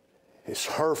 It's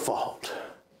her fault.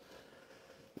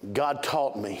 God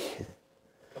taught me.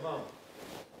 Come on.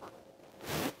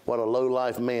 What a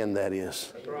low-life man that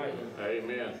is. That's right.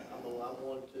 Amen. I'm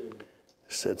one too.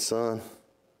 Said, son,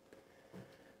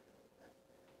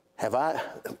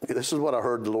 this is what I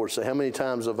heard the Lord say, how many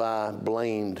times have I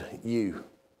blamed you?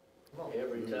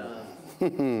 Every time.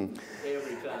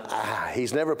 Every time.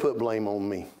 He's never put blame on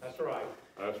me. That's right.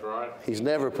 That's right. He's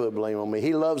never put blame on me.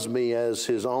 He loves me as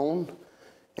his own.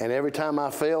 And every time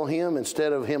I fail him,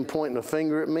 instead of him pointing a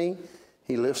finger at me,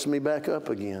 he lifts me back up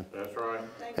again. That's right.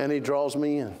 And he draws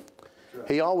me in.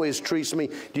 He always treats me.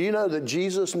 Do you know that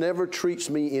Jesus never treats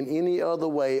me in any other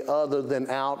way other than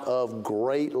out of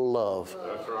great love?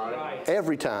 That's right.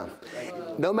 Every time.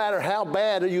 No matter how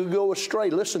bad you go astray,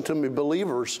 listen to me,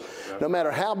 believers, no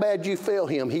matter how bad you fail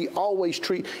him, he always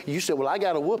treats you. Say, well, I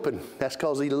got a whooping. That's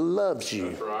because he loves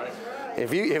you. That's right.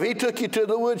 If he took you to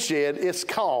the woodshed, it's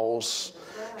cause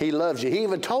he loves you. He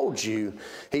even told you.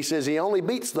 He says he only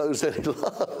beats those that he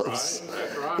loves. Right.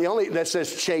 That's right. That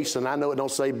says chasten. I know it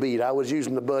don't say beat. I was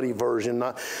using the Buddy version.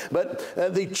 But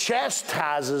he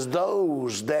chastises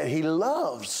those that he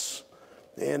loves.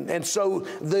 And so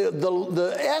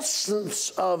the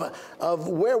essence of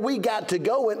where we got to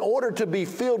go in order to be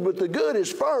filled with the good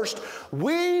is first,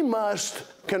 we must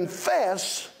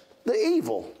confess the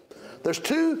evil. There's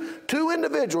two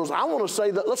individuals, I want to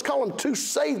say that, let's call them two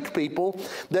saved people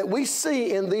that we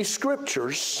see in these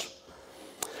scriptures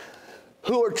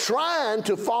who are trying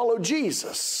to follow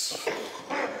Jesus.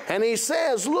 And he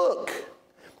says, look,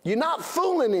 you're not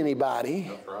fooling anybody.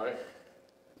 That's right.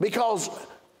 Because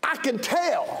I can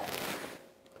tell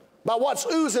by what's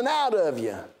oozing out of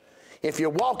you if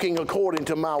you're walking according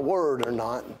to my word or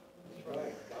not. That's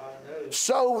right. God knows.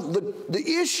 So the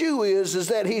issue is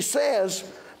that he says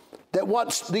that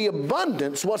what's the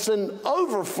abundance, what's in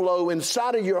overflow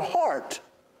inside of your heart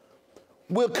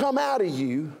will come out of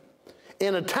you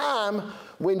in a time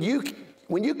when you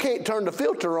can't turn the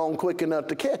filter on quick enough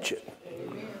to catch it.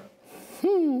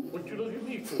 What you look at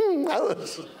me for?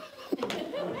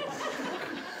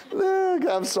 Look,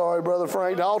 I'm sorry, Brother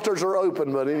Frank. The altars are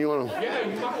open, but anyone? Yeah,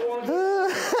 you might want to.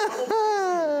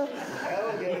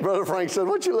 Brother Frank said,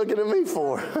 what you looking at me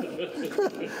for?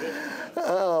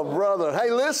 Oh, brother.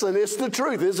 Hey, listen, it's the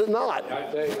truth, is it not?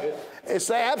 I tell you, It's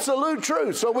the absolute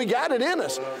truth. So we got it in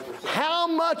us. How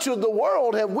much of the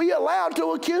world have we allowed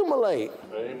to accumulate?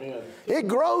 amen. It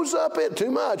grows up it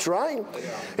too much, right?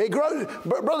 It grows.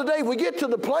 Brother Dave, we get to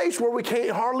the place where we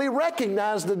can't hardly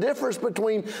recognize the difference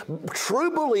between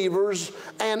true believers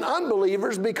and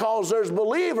unbelievers because there's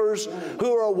believers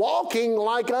who are walking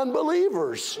like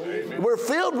unbelievers. Amen. We're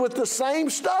filled with the same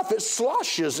stuff. It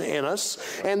sloshes in us.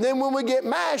 And then when we get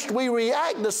mashed, we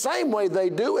react the same way they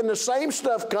do, and the same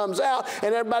stuff comes out,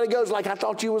 and everybody goes like, I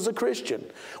thought you was a Christian.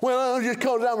 Well, just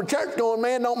because I'm a church going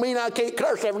man don't mean I can't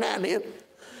curse every now and then.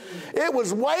 It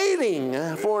was waiting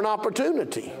for an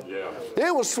opportunity. Yeah.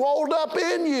 It was swelled up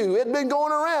in you. It had been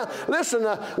going around. Listen,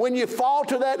 when you fall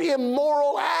to that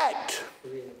immoral act,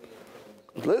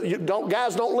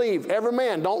 guys, don't leave. Every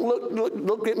man, don't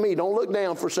look at me. Don't look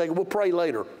down for a second. We'll pray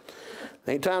later.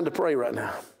 Ain't time to pray right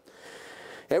now.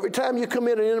 Every time you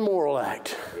commit an immoral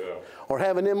act or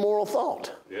have an immoral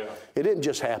thought, it didn't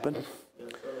just happen.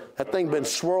 That thing been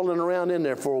swirling around in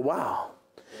there for a while.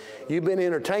 You've been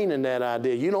entertaining that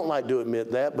idea. You don't like to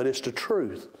admit that, but it's the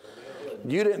truth.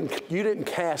 You didn't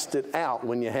cast it out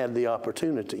when you had the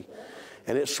opportunity.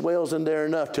 And it swells in there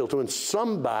enough till when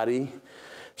somebody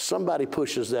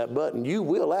pushes that button, you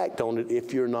will act on it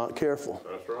if you're not careful.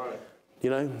 That's right. You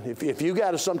know, if you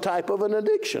got some type of an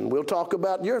addiction, we'll talk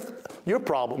about your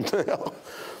problem now.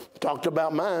 Talked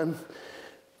about mine.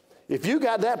 If you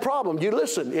got that problem, you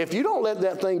listen, if you don't let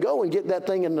that thing go and get that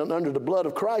thing under the blood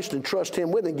of Christ and trust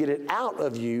him with it and get it out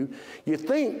of you, you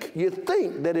think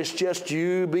that it's just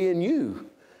you being you.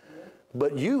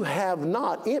 But you have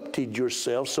not emptied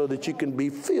yourself so that you can be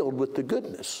filled with the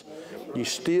goodness. You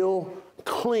still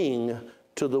cling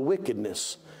to the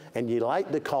wickedness, and you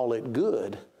like to call it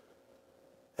good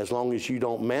as long as you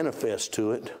don't manifest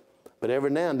to it. But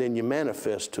every now and then you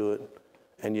manifest to it.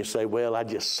 And you say, well, I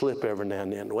just slip every now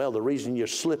and then. Well, the reason you're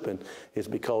slipping is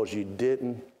because you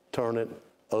didn't turn it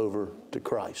over to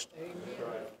Christ. Amen.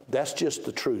 That's just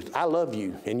the truth. I love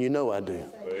you, and you know I do.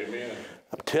 Amen.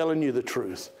 I'm telling you the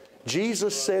truth.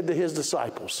 Jesus said to his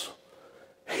disciples,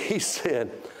 he said,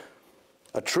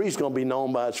 a tree's going to be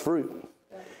known by its fruit.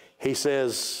 He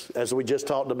says, as we just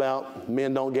talked about,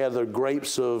 men don't gather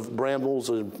grapes of brambles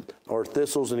or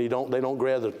thistles, and they don't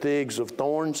gather figs of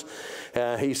thorns.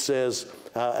 He says,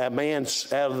 a man,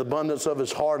 out of the abundance of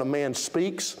his heart, a man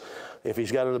speaks. If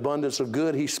he's got an abundance of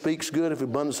good, he speaks good. If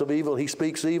abundance of evil, he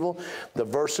speaks evil. The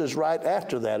verses right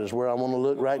after that is where I want to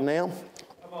look right now.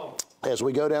 As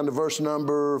we go down to verse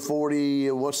number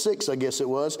 46, I guess it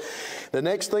was. The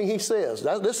next thing he says,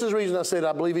 this is the reason I said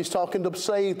I believe he's talking to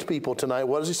saved people tonight.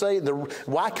 What does he say?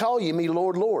 Why call ye me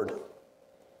Lord, Lord,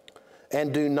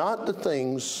 and do not the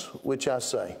things which I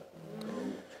say?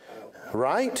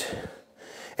 Right?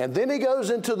 And then he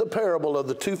goes into the parable of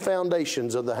the two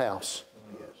foundations of the house.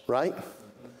 Right?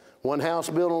 One house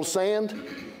built on sand,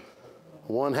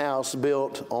 one house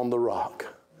built on the rock.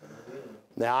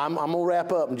 Now, I'm going to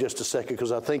wrap up in just a second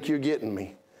because I think you're getting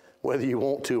me, whether you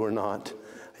want to or not.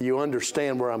 You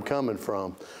understand where I'm coming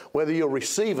from. Whether you'll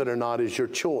receive it or not is your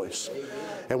choice.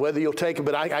 And whether you'll take it,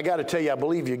 but I got to tell you, I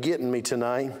believe you're getting me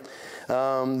tonight.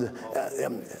 What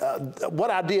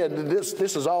I did,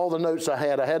 this is all the notes I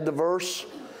had. I had the verse,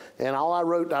 and all I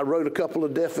wrote a couple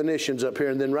of definitions up here,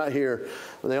 and then right here,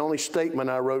 the only statement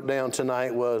I wrote down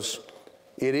tonight was,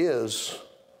 it is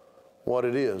what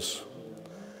it is.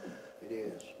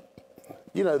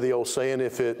 You know the old saying,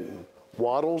 if it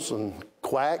waddles and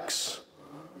quacks,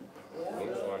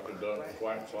 looks like a duck,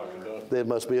 quacks like a duck. There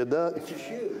must be a duck. It's a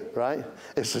shoe. Right?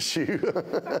 It's a shoe.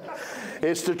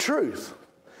 It's the truth.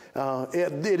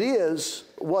 It is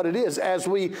what it is. As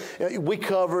we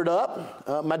covered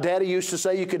up, my daddy used to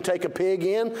say you could take a pig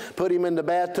in, put him in the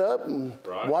bathtub, and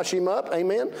wash him up,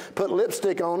 amen, put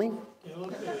lipstick on him,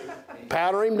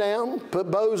 powder him down,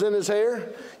 put bows in his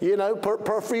hair, put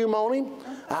perfume on him.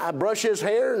 I brush his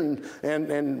hair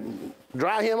and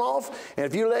dry him off. And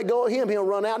if you let go of him, he'll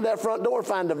run out that front door,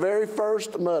 find the very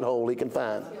first mud hole he can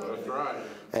find. That's right.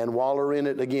 And waller in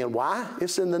it again. Why?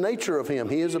 It's in the nature of him.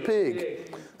 He is a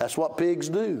pig. That's what pigs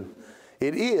do.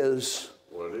 It is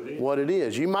what it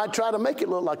is. You might try to make it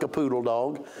look like a poodle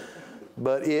dog,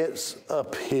 but it's a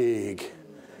pig.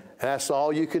 That's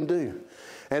all you can do.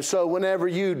 And so whenever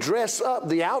you dress up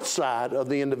the outside of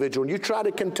the individual, you try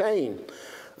to contain.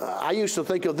 I used to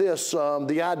think of this,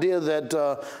 the idea that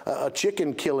a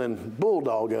chicken killing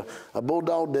bulldog, a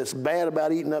bulldog that's bad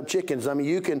about eating up chickens, I mean,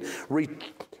 you can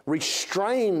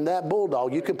restrain that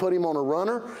bulldog. You can put him on a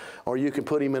runner or you can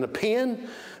put him in a pen,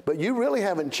 but you really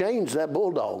haven't changed that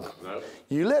bulldog. No.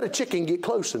 You let a chicken get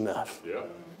close enough. Yeah.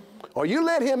 Or you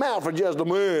let him out for just a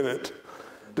minute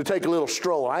to take a little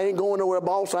stroll. I ain't going nowhere,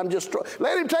 boss. I'm just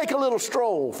let him take a little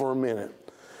stroll for a minute.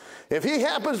 If he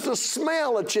happens to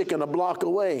smell a chicken a block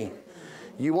away,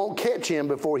 you won't catch him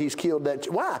before he's killed that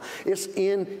chicken. Why? It's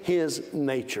in his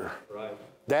nature. Right.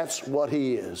 That's what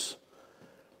he is.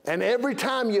 And every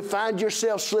time you find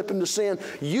yourself slipping to sin,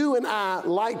 you and I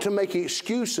like to make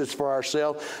excuses for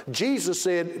ourselves. Jesus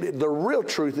said the real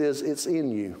truth is it's in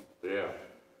you. Yeah.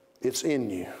 It's in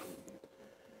you.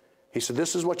 He said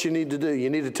this is what you need to do. You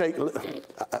need to take...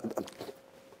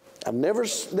 I've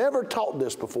never taught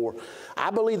this before. I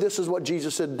believe this is what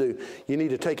Jesus said to do. You need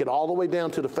to take it all the way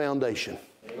down to the foundation.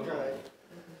 Okay.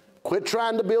 Quit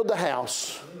trying to build the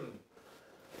house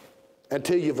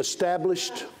until you've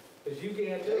established. There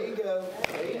you go.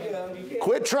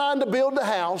 Quit trying to build the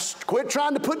house. Quit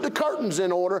trying to put the curtains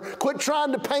in order. Quit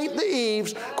trying to paint the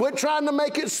eaves. Quit trying to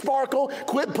make it sparkle.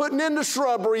 Quit putting in the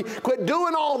shrubbery. Quit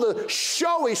doing all the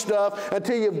showy stuff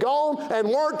until you've gone and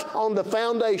worked on the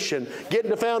foundation. Get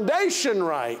the foundation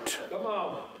right. Come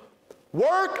on.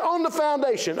 Work on the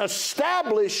foundation.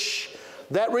 Establish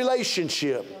that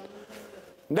relationship.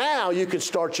 Now you can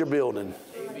start your building.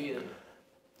 Amen.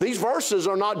 These verses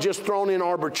are not just thrown in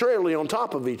arbitrarily on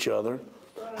top of each other.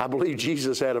 I believe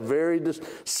Jesus had a very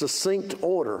succinct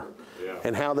order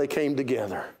in how they came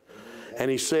together. And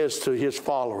he says to his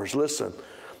followers, listen,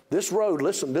 this road,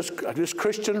 this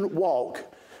Christian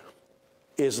walk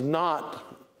is not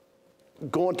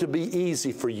going to be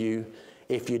easy for you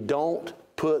if you don't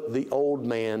put the old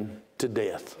man to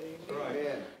death.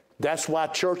 That's why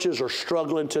churches are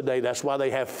struggling today. That's why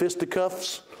they have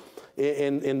fisticuffs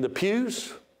in the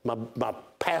pews. My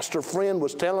pastor friend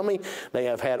was telling me they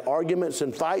have had arguments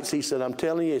and fights. He said, I'm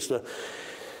telling you, he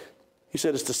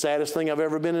said, it's the saddest thing I've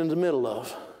ever been in the middle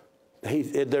of.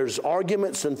 There's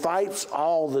arguments and fights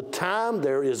all the time.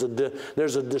 There's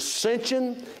a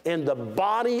dissension in the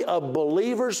body of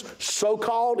believers,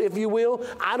 so-called, if you will.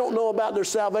 I don't know about their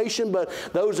salvation, but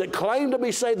those that claim to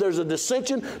be saved, there's a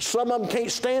dissension. Some of them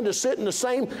can't stand to sit in the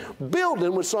same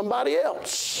building with somebody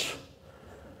else.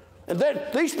 And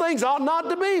these things ought not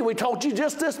to be. We told you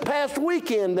just this past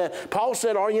weekend that Paul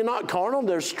said, are you not carnal?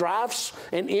 There's strifes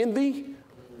and envy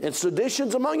and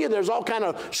seditions among you. There's all kind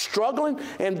of struggling.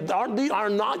 And are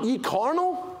not ye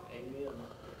carnal? Amen.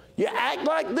 You act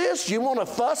like this, you want to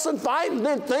fuss and fight and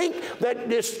then think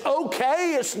that it's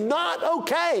okay. It's not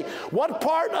okay. What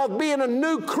part of being a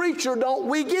new creature don't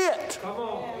we get? Come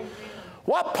on.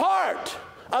 What part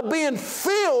of being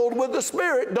filled with the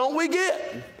Spirit don't we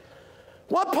get?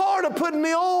 What part of putting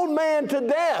the old man to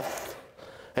death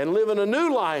and living a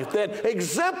new life that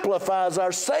exemplifies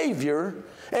our Savior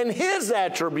and His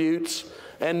attributes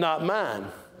and not mine?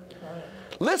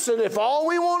 Listen, if all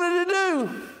we wanted to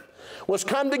do was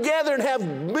come together and have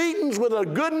meetings with a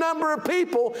good number of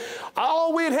people,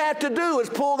 all we'd have to do is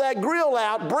pull that grill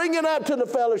out, bring it up to the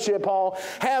fellowship hall,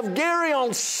 have Gary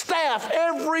on staff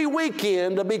every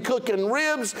weekend to be cooking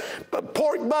ribs,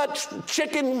 pork butts,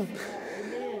 chicken.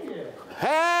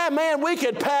 Hey, man, we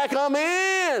could pack them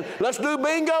in. Let's do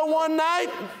bingo one night,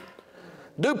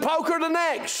 do poker the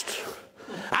next.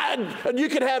 You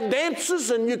could have dances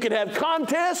and you could have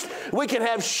contests. We could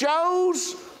have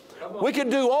shows. We could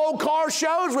do old car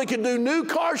shows. We could do new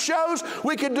car shows.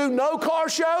 We could do no car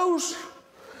shows.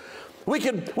 We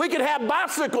could have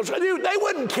bicycles. They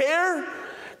wouldn't care.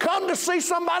 Come to see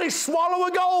somebody swallow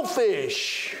a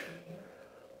goldfish.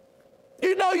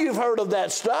 You know you've heard of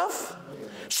that stuff.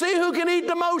 See who can eat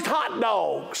the most hot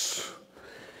dogs.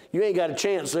 You ain't got a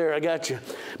chance there, I got you.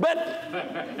 But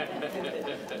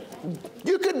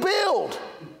you could build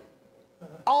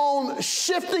on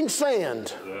shifting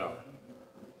sand. Yeah.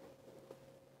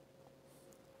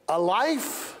 A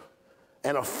life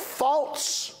and a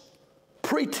false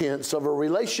pretense of a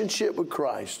relationship with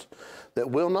Christ that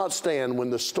will not stand when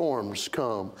the storms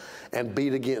come and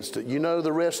beat against it. You know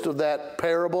the rest of that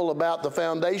parable about the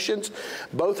foundations?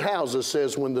 Both houses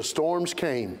says when the storms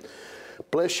came,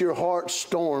 bless your heart,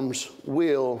 storms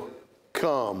will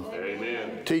come.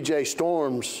 Amen. TJ,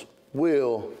 storms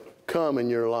will come in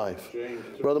your life.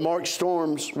 Brother Mark,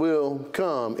 storms will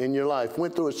come in your life.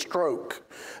 Went through a stroke.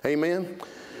 Amen.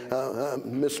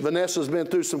 Miss Vanessa's been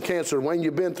through some cancer. Wayne,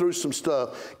 you've been through some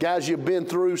stuff. Guys, you've been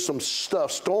through some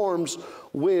stuff. Storms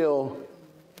will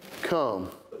come.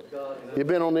 You've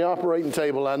been on the operating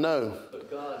table, I know.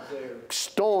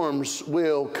 Storms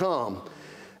will come.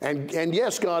 And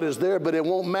yes, God is there, but it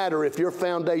won't matter if your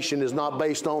foundation is not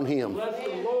based on Him.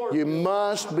 You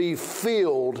must be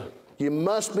filled. You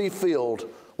must be filled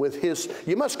with His.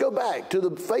 You must go back to the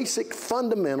basic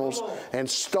fundamentals and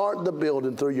start the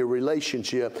building through your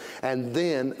relationship and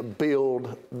then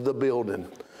build the building.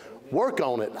 Work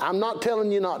on it. I'm not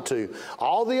telling you not to.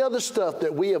 All the other stuff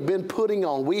that we have been putting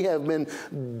on, we have been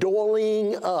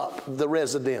doiling up the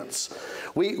residence.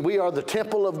 We are the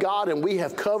temple of God, and we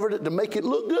have covered it to make it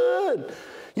look good.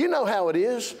 You know how it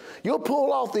is. You'll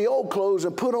pull off the old clothes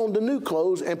and put on the new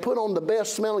clothes and put on the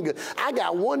best smelling good. I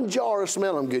got one jar of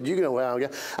smelling good. You know how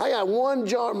I got one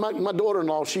jar. My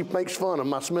daughter-in-law, she makes fun of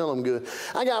my smelling good.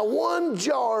 I got one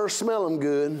jar of smelling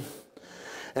good,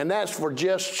 and that's for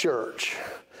just church.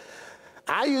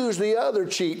 I use the other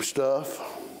cheap stuff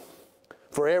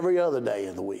for every other day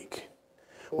of the week.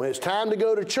 When it's time to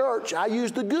go to church, I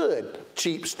use the good,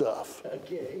 cheap stuff.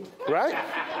 Okay. Right?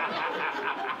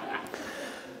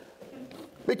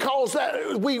 Because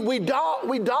we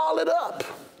doll it up.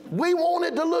 We want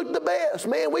it to look the best.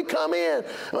 Man, we come in.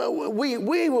 We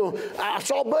will. I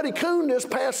saw Buddy Coon this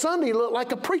past Sunday look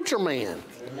like a preacher man.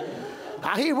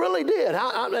 He really did.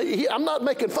 I'm not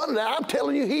making fun of that. I'm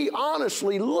telling you, he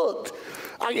honestly looked.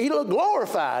 He looked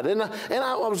glorified, and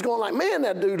I was going like, man,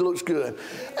 that dude looks good.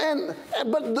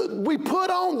 But we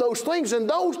put on those things, and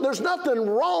there's nothing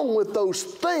wrong with those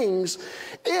things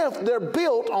if they're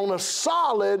built on a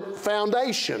solid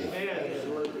foundation.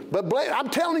 But I'm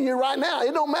telling you right now,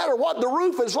 it don't matter what the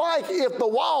roof is like if the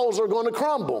walls are going to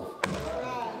crumble.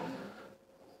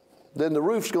 Then the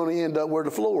roof's going to end up where the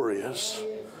floor is.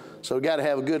 So we got to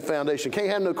have a good foundation. Can't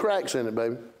have no cracks in it,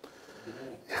 baby.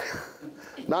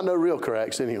 Not no real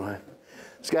cracks anyway.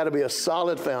 It's got to be a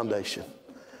solid foundation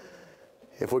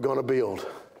if we're going to build.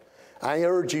 I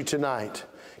urge you tonight,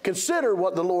 consider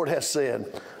what the Lord has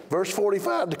said. Verse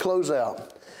 45 to close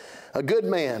out. A good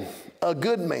man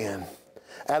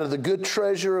out of the good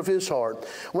treasure of his heart.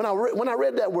 When I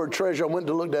read that word treasure, I went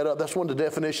to look that up. That's one of the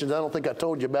definitions I don't think I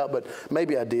told you about, but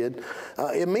maybe I did.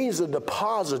 It means a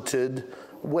deposited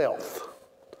wealth.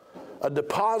 A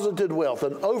deposited wealth,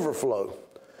 an overflow.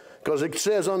 Because it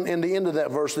says in the end of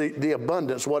that verse, the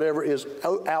abundance, whatever is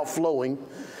outflowing.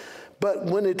 But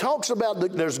when it talks about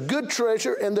there's good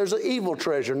treasure and there's an evil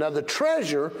treasure. Now the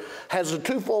treasure has a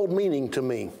twofold meaning to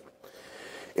me.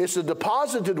 It's a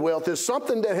deposited wealth. It's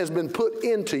something that has been put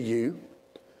into you.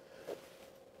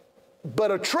 But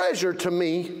a treasure to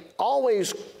me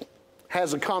always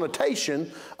has a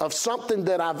connotation of something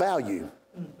that I value.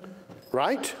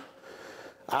 Right?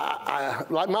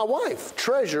 like my wife,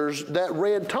 treasures that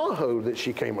red Tahoe that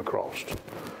she came across.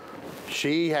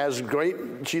 She likes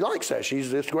that.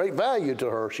 It's great value to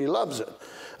her. She loves it.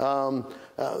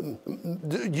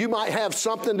 You might have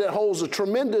something that holds a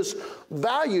tremendous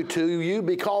value to you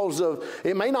because of,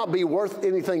 it may not be worth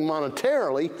anything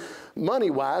monetarily,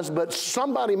 money-wise, but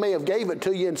somebody may have gave it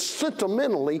to you, and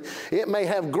sentimentally, it may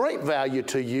have great value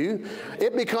to you.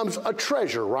 It becomes a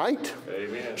treasure, right?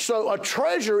 Amen. So a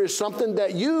treasure is something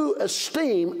that you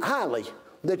esteem highly,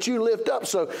 that you lift up.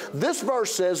 So this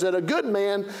verse says that a good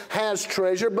man has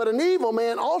treasure, but an evil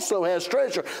man also has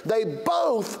treasure. They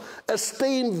both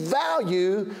esteem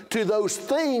value to those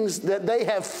things that they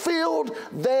have filled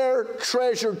their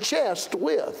treasure chest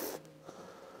with.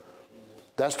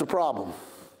 That's the problem.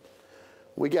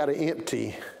 We got to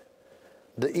empty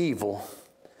the evil.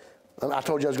 I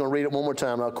told you I was going to read it one more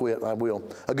time. I'll quit. I will.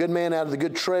 A good man out of the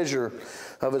good treasure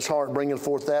of his heart bringeth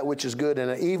forth that which is good,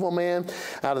 and an evil man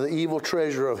out of the evil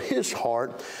treasure of his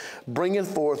heart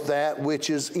bringeth forth that which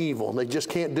is evil. They just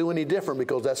can't do any different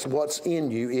because that's what's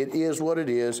in you. It is what it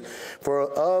is.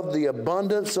 For of the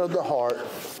abundance of the heart,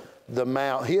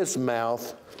 his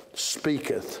mouth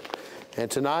speaketh.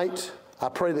 And tonight, I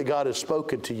pray that God has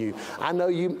spoken to you. I know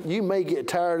you may get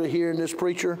tired of hearing this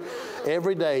preacher.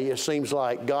 Every day it seems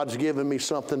like God's given me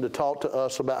something to talk to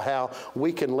us about how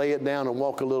we can lay it down and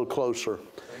walk a little closer.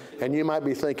 And you might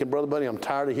be thinking, Brother Buddy, I'm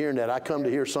tired of hearing that. I come to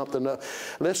hear something.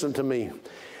 Listen to me.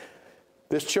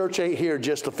 This church ain't here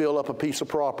just to fill up a piece of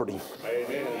property.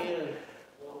 Amen.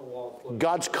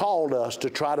 God's called us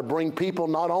to try to bring people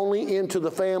not only into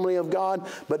the family of God,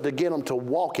 but to get them to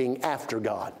walking after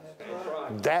God.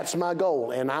 That's my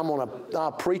goal, and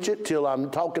I'll preach it till I'm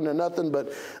talking to nothing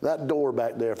but that door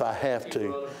back there if I have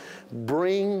to.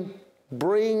 Bring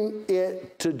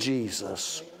it to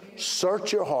Jesus.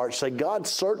 Search your heart. Say, God,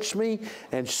 search me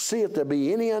and see if there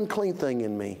be any unclean thing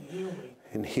in me,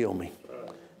 and heal me.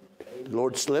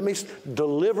 Lord,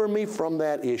 deliver me from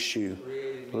that issue.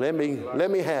 Let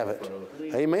me have it.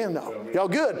 Amen. Y'all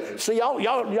good. See,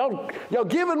 y'all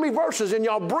giving me verses and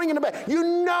y'all bringing it back.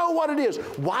 You know what it is.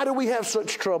 Why do we have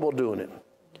such trouble doing it?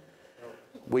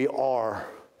 We are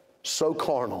so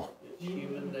carnal.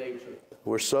 Human nature.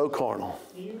 We're so carnal.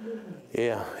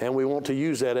 Yeah, and we want to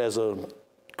use that as a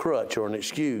crutch or an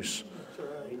excuse.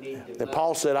 And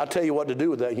Paul said, I'll tell you what to do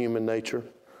with that human nature.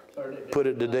 Put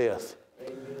it to death.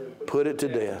 Put it to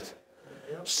death.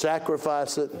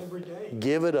 Sacrifice it.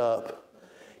 Give it up.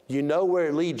 You know where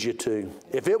it leads you to.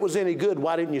 If it was any good,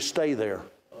 why didn't you stay there?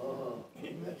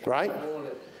 Right?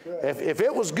 If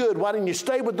it was good, why didn't you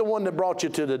stay with the one that brought you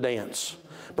to the dance?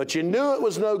 But you knew it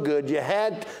was no good.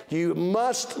 You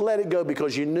must let it go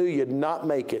because you knew you'd not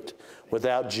make it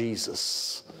without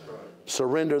Jesus.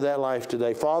 Surrender that life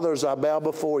today. Father, as I bow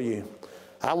before you,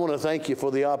 I want to thank you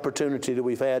for the opportunity that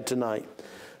we've had tonight.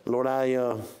 Lord,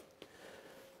 I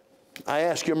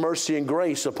ask your mercy and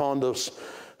grace upon those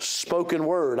spoken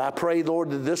word. I pray, Lord,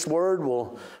 that this word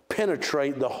will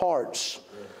penetrate the hearts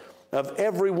of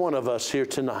every one of us here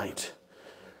tonight.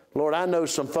 Lord, I know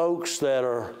some folks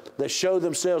that show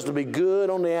themselves to be good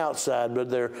on the outside,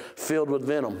 but they're filled with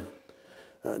venom.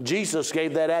 Jesus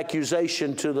gave that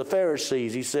accusation to the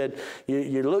Pharisees. He said,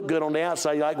 you look good on the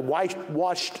outside, you're like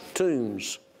whitewashed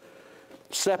tombs,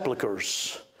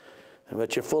 sepulchres,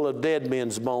 but you're full of dead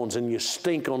men's bones and you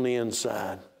stink on the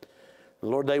inside.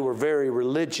 Lord, they were very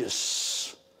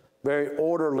religious, very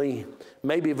orderly,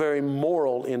 maybe very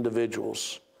moral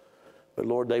individuals. But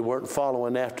Lord, they weren't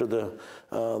following after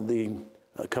the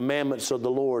commandments of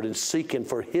the Lord and seeking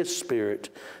for His Spirit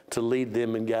to lead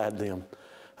them and guide them.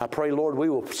 I pray, Lord, we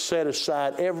will set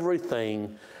aside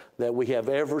everything that we have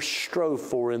ever strove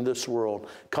for in this world.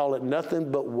 Call it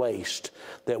nothing but waste,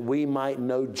 that we might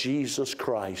know Jesus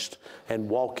Christ and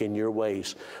walk in your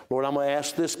ways. Lord, I'm going to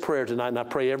ask this prayer tonight, and I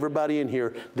pray everybody in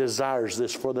here desires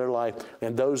this for their life.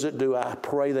 And those that do, I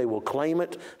pray they will claim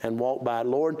it and walk by it.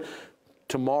 Lord,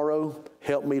 tomorrow,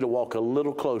 help me to walk a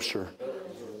little closer.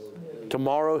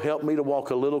 Tomorrow, help me to walk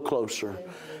a little closer.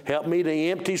 Help me to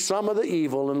empty some of the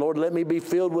evil, and Lord, let me be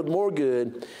filled with more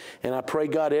good. And I pray,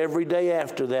 God, every day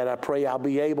after that, I pray I'll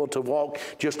be able to walk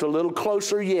just a little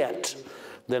closer yet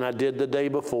than I did the day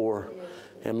before.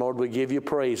 And Lord, we give you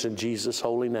praise in Jesus'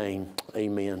 holy name.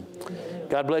 Amen.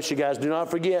 God bless you guys. Do not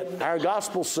forget our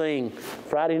gospel sing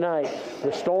Friday night.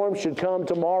 The storm should come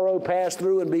tomorrow, pass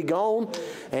through and be gone.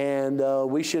 And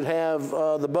we should have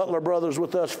the Butler brothers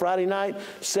with us Friday night,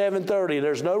 7:30.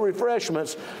 There's no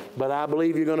refreshments, but I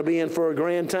believe you're going to be in for a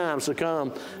grand time. So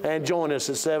come and join us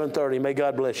at 7:30. May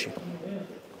God bless you.